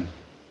young man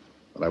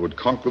that I would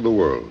conquer the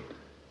world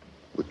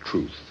with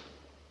truth.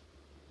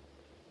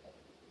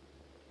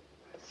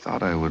 I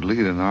thought I would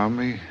lead an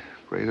army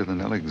greater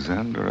than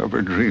Alexander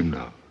ever dreamed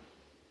of.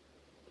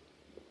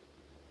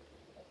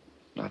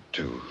 Not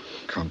to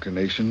conquer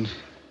nations,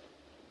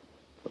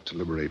 but to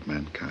liberate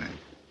mankind.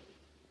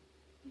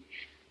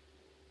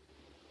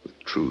 With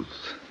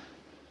truth.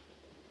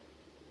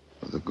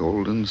 With the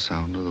golden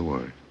sound of the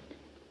word.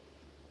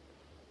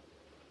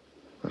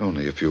 But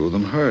only a few of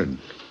them heard.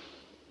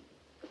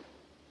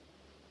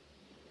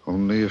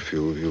 Only a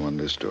few of you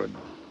understood.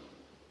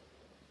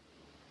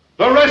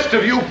 The rest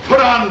of you put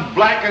on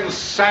black and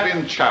sat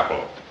in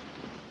chapel.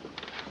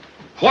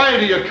 Why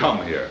do you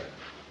come here?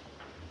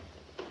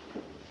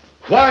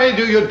 Why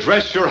do you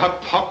dress your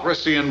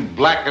hypocrisy in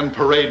black and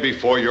parade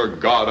before your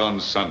God on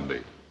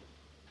Sunday?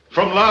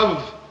 From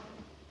love?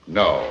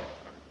 No.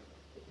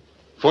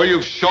 For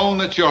you've shown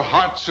that your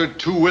hearts are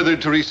too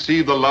withered to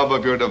receive the love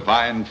of your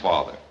divine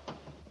Father.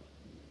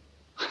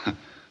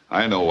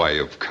 I know why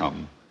you've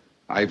come.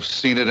 I've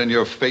seen it in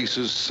your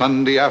faces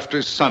Sunday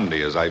after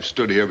Sunday as I've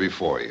stood here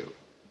before you.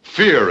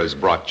 Fear has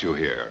brought you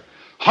here.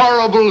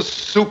 Horrible,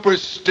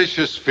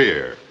 superstitious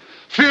fear.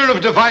 Fear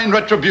of divine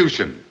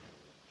retribution.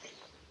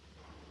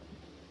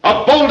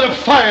 A bolt of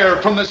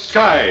fire from the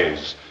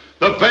skies.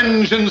 The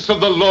vengeance of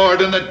the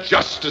Lord and the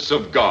justice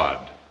of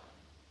God.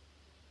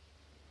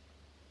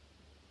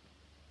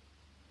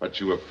 But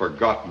you have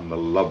forgotten the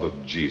love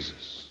of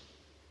Jesus.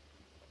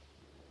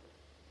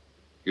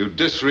 You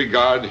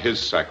disregard his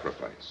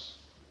sacrifice.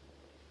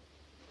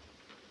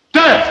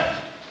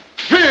 Death,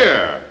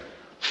 fear,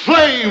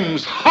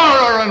 flames,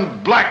 horror,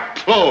 and black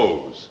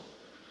clothes.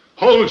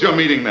 Hold your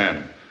meeting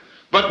then.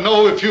 But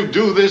know if you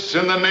do this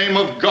in the name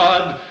of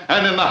God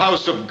and in the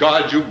house of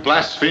God, you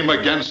blaspheme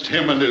against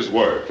him and his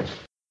word.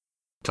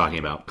 Talking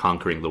about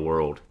conquering the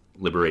world,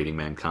 liberating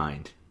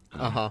mankind.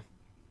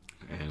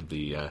 And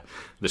the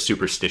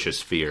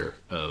superstitious fear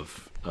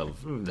of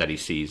that he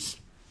sees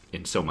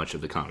in so much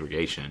of the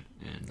congregation.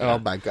 And, oh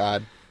my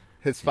God,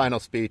 his final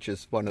speech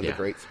is one of the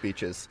great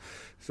speeches.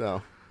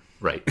 So,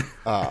 right,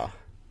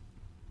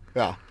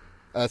 yeah,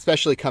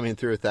 especially coming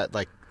through with that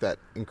that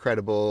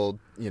incredible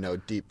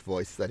deep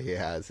voice that he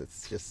has.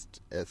 It's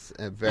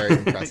very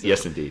impressive.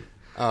 Yes, indeed.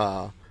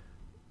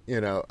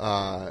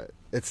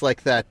 It's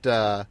like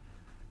that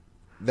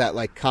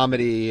like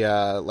comedy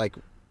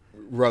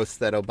roast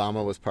that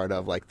Obama was part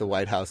of, like the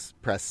White House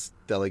press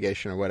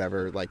delegation or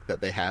whatever, like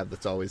that they have.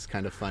 That's always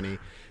kind of funny.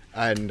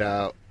 And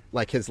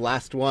like his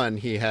last one,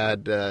 he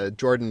had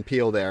Jordan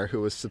Peele there,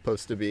 who was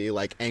supposed to be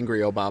like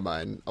angry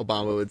Obama, and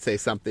Obama would say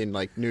something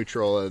like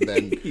neutral, and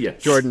then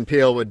yes. Jordan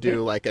Peele would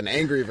do like an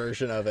angry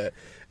version of it.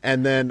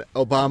 And then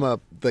Obama,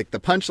 like the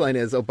punchline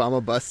is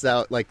Obama busts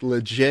out like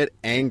legit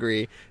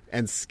angry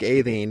and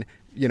scathing,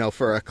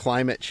 for a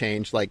climate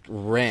change like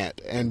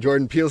rant, and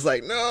Jordan Peele's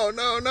like,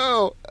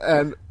 no,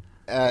 and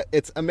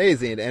it's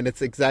amazing, and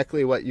it's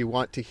exactly what you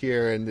want to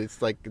hear, and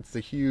it's a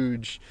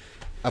huge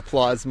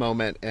applause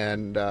moment,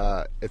 and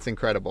it's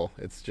incredible.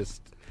 It's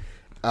just,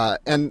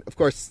 and of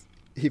course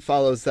he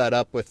follows that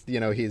up with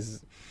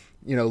he's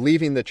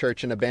leaving the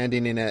church and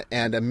abandoning it,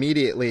 and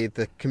immediately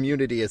the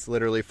community is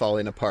literally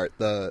falling apart.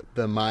 The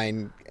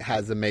mine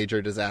has a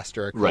major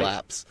disaster, a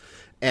collapse. Right.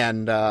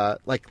 And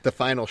the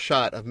final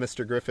shot of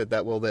Mr. Griffith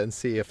that we'll then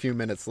see a few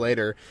minutes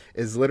later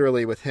is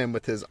literally with him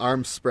with his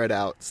arms spread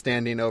out,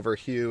 standing over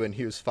Hugh and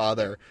Hugh's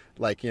father,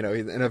 he's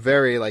in a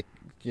very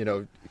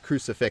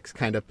crucifix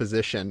kind of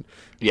position.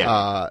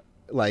 Yeah.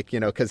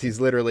 Because he's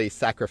literally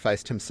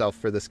sacrificed himself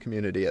for this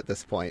community at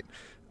this point.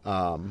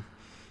 Right.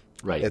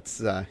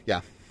 It's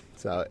yeah.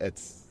 So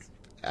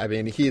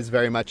he is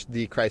very much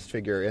the Christ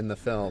figure in the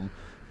film,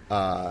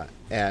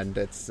 and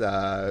it's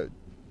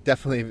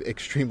definitely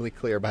extremely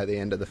clear by the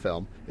end of the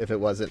film, if it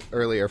wasn't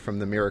earlier, from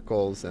the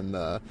miracles and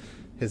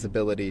his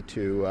ability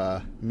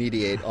to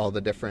mediate all the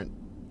different,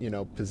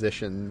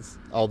 positions,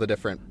 all the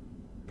different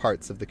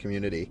parts of the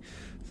community.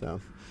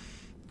 So,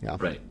 yeah.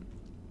 Right.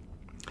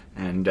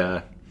 And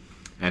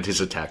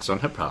his attacks on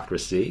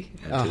hypocrisy,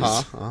 and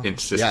his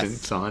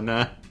insistence on...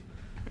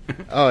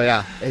 Oh,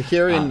 yeah.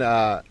 Hearing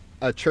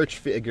a church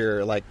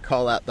figure,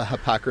 call out the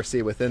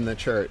hypocrisy within the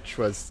church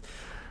was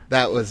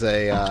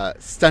a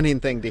stunning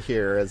thing to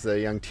hear as a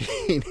young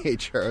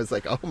teenager. I was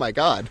like, oh my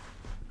God.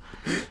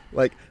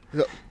 Wait,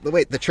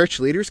 the church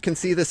leaders can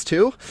see this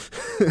too?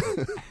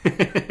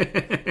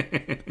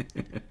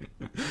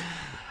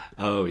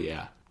 Oh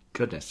yeah.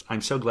 Goodness.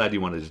 I'm so glad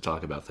you wanted to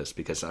talk about this,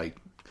 because I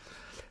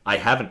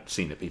haven't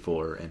seen it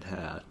before, and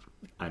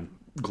I'm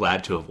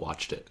glad to have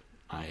watched it.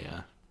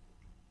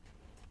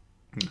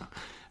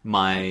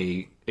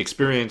 My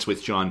experience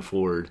with John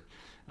Ford,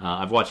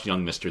 I've watched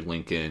Young Mr.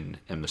 Lincoln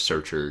and The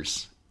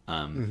Searchers,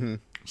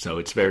 so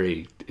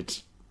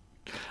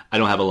I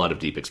don't have a lot of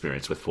deep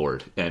experience with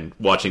Ford, and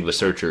watching The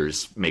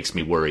Searchers makes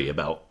me worry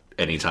about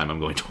any time I'm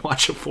going to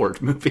watch a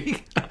Ford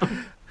movie.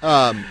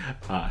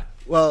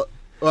 Well,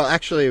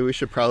 actually, we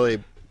should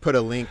probably put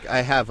a link.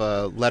 I have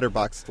a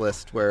Letterboxd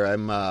list where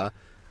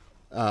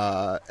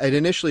it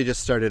initially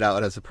just started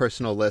out as a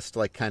personal list,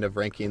 kind of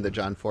ranking the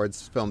John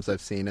Ford's films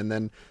I've seen. And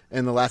then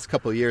in the last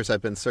couple of years,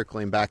 I've been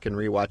circling back and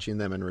rewatching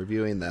them and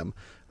reviewing them,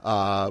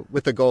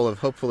 with the goal of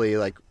hopefully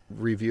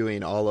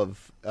reviewing all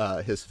of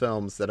his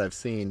films that I've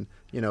seen,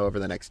 over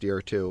the next year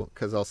or two,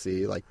 because I'll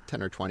see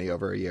 10 or 20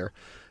 over a year.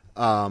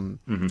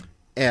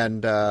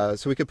 And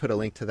so we could put a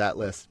link to that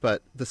list.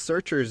 But The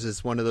Searchers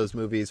is one of those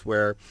movies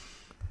where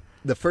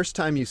the first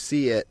time you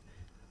see it,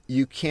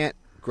 you can't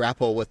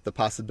grapple with the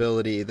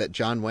possibility that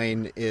John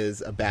Wayne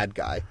is a bad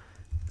guy.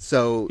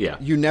 So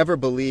you never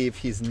believe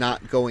he's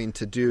not going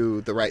to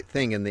do the right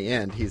thing in the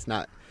end. He's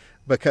not,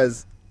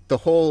 because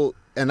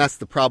and that's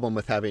the problem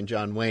with having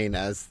John Wayne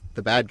as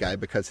the bad guy,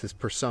 because his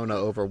persona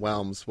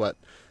overwhelms what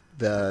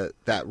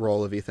that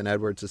role of Ethan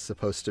Edwards is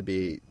supposed to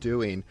be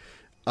doing.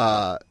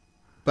 But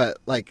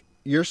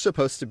you're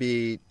supposed to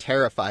be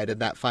terrified in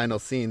that final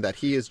scene that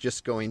he is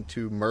just going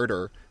to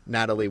murder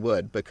Natalie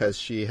Wood because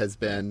she has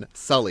been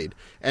sullied.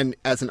 And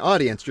as an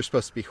audience, you're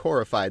supposed to be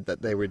horrified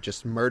that they would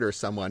just murder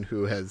someone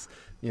who has,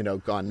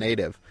 gone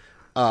native.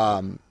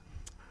 And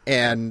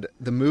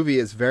the movie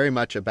is very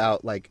much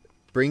about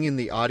bringing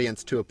the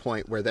audience to a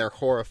point where they're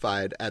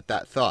horrified at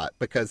that thought,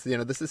 because,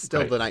 this is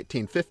still the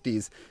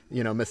 1950s,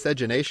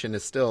 miscegenation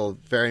is still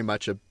very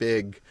much a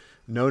big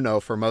no-no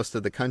for most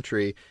of the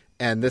country.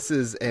 And this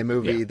is a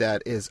movie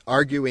that is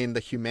arguing the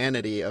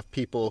humanity of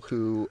people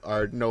who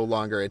are no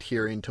longer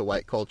adhering to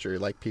white culture,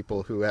 like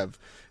people who have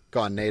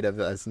gone native,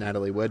 as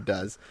Natalie Wood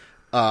does.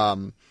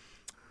 And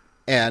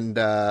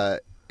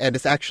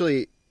it's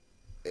actually,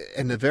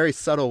 in a very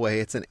subtle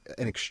way, it's an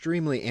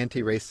extremely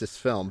anti-racist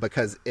film,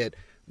 because it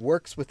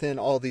works within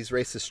all these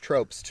racist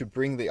tropes to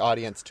bring the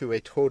audience to a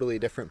totally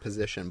different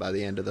position by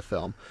the end of the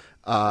film.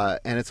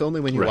 And it's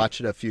only when you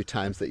watch it a few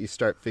times that you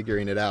start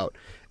figuring it out.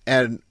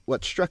 And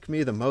what struck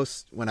me the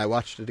most when I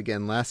watched it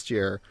again last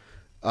year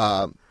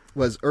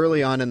was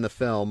early on in the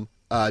film,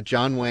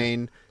 John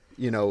Wayne,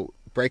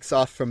 breaks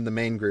off from the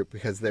main group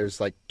because there's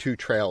two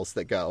trails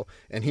that go,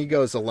 and he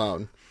goes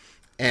alone,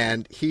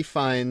 and he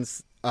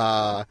finds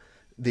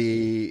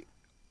the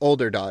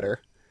older daughter,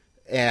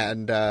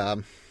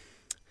 and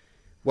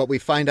what we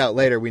find out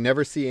later, we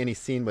never see any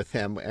scene with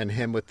him and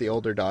him with the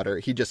older daughter.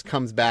 He just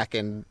comes back,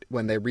 and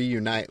when they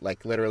reunite,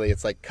 literally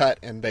it's cut,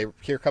 and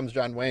here comes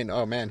John Wayne.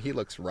 Oh man, he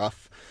looks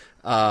rough.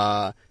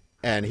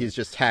 And he's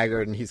just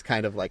haggard, and he's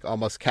kind of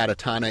almost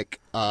catatonic.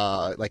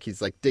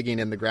 He's digging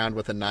in the ground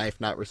with a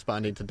knife, not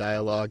responding to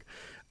dialogue.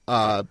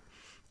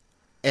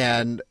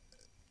 And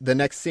the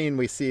next scene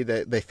we see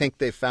that they think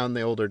they've found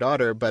the older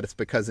daughter, but it's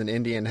because an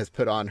Indian has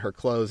put on her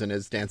clothes and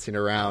is dancing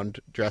around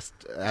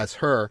dressed as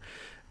her.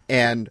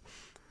 And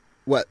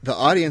what the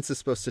audience is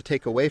supposed to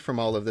take away from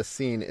all of this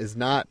scene is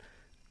not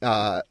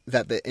that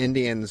the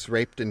Indians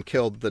raped and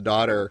killed the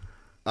daughter,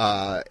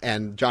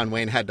 and John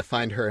Wayne had to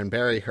find her and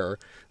bury her.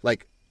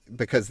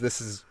 because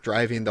this is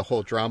driving the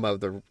whole drama of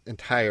the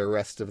entire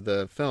rest of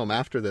the film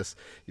after this,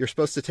 you're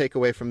supposed to take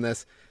away from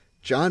this,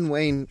 John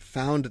Wayne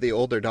found the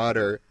older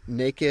daughter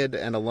naked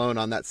and alone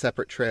on that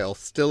separate trail,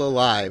 still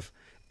alive,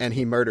 and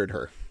he murdered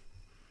her.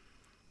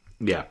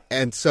 Yeah.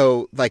 And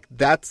so, like,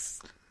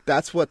 that's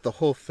what the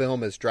whole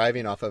film is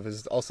driving off of,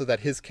 is also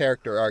that his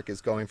character arc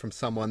is going from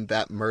someone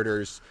that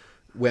murders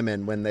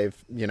women when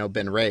they've,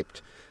 been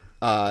raped,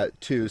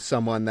 to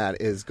someone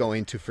that is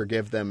going to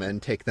forgive them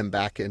and take them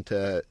back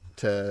into,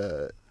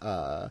 as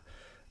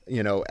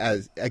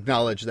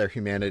acknowledge their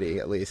humanity,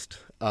 at least.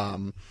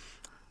 And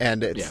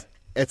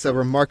it's a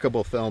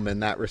remarkable film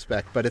in that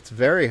respect, but it's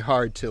very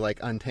hard to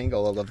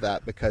untangle all of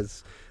that,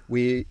 because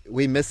we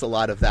miss a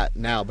lot of that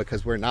now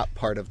because we're not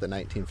part of the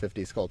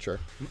 1950s culture.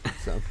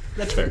 So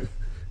that's fair.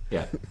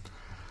 Yeah.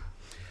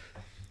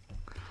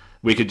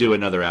 We could do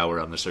another hour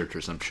on The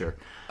Searchers, I'm sure.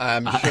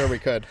 I'm sure we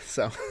could.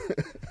 So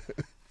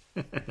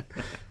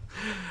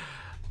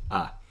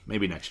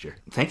maybe next year.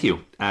 Thank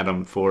you,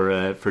 Adam,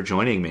 for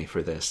joining me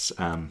for this.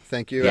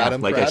 Thank you,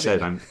 Adam. Like for I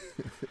said, me.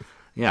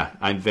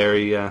 I'm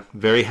very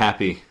very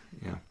happy.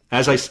 Yeah.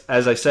 As I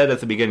said at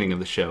the beginning of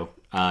the show,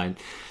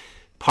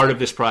 part of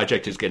this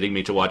project is getting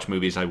me to watch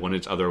movies I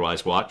wouldn't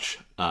otherwise watch.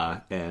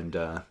 And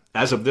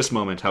as of this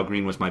moment, How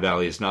Green Was My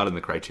Valley is not in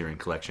the Criterion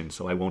Collection,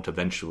 so I won't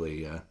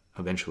eventually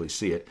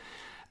see it.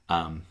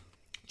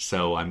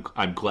 So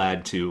I'm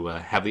glad to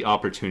have the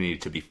opportunity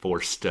to be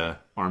forced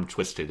arm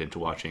twisted into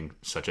watching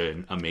such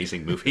an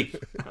amazing movie.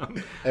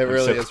 It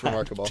really is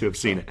remarkable to have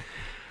seen it.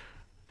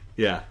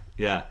 Yeah.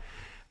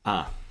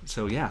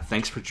 So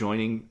thanks for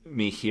joining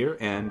me here,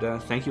 and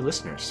thank you,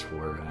 listeners,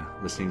 for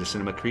listening to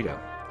Cinema Credo.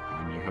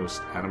 I'm your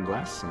host, Adam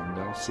Glass, and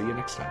I'll see you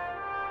next time.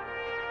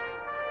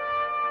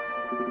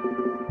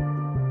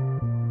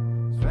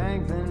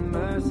 Strength and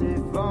mercy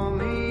for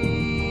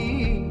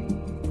me,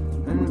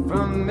 and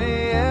from me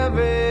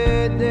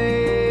every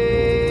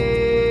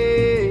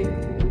day.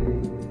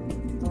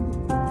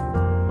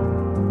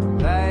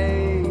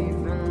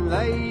 Life and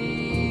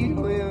light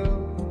will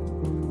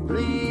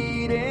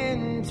bleed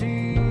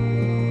into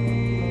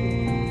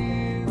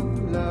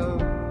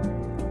love.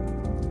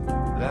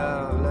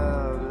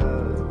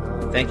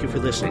 Thank you for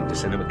listening to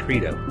Cinema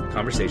Credo,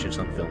 Conversations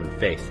on Film and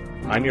Faith.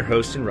 I'm your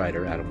host and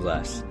writer, Adam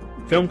Glass.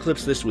 Film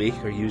clips this week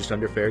are used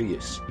under fair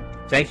use.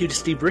 Thank you to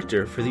Steve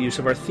Richter for the use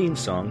of our theme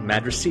song,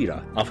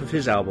 Madrasita, off of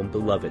his album,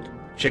 Beloved.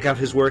 Check out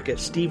his work at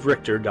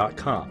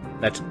steverichter.com.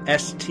 That's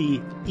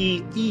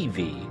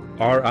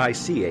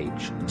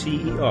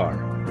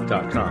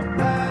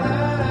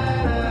SteeVRichter.com.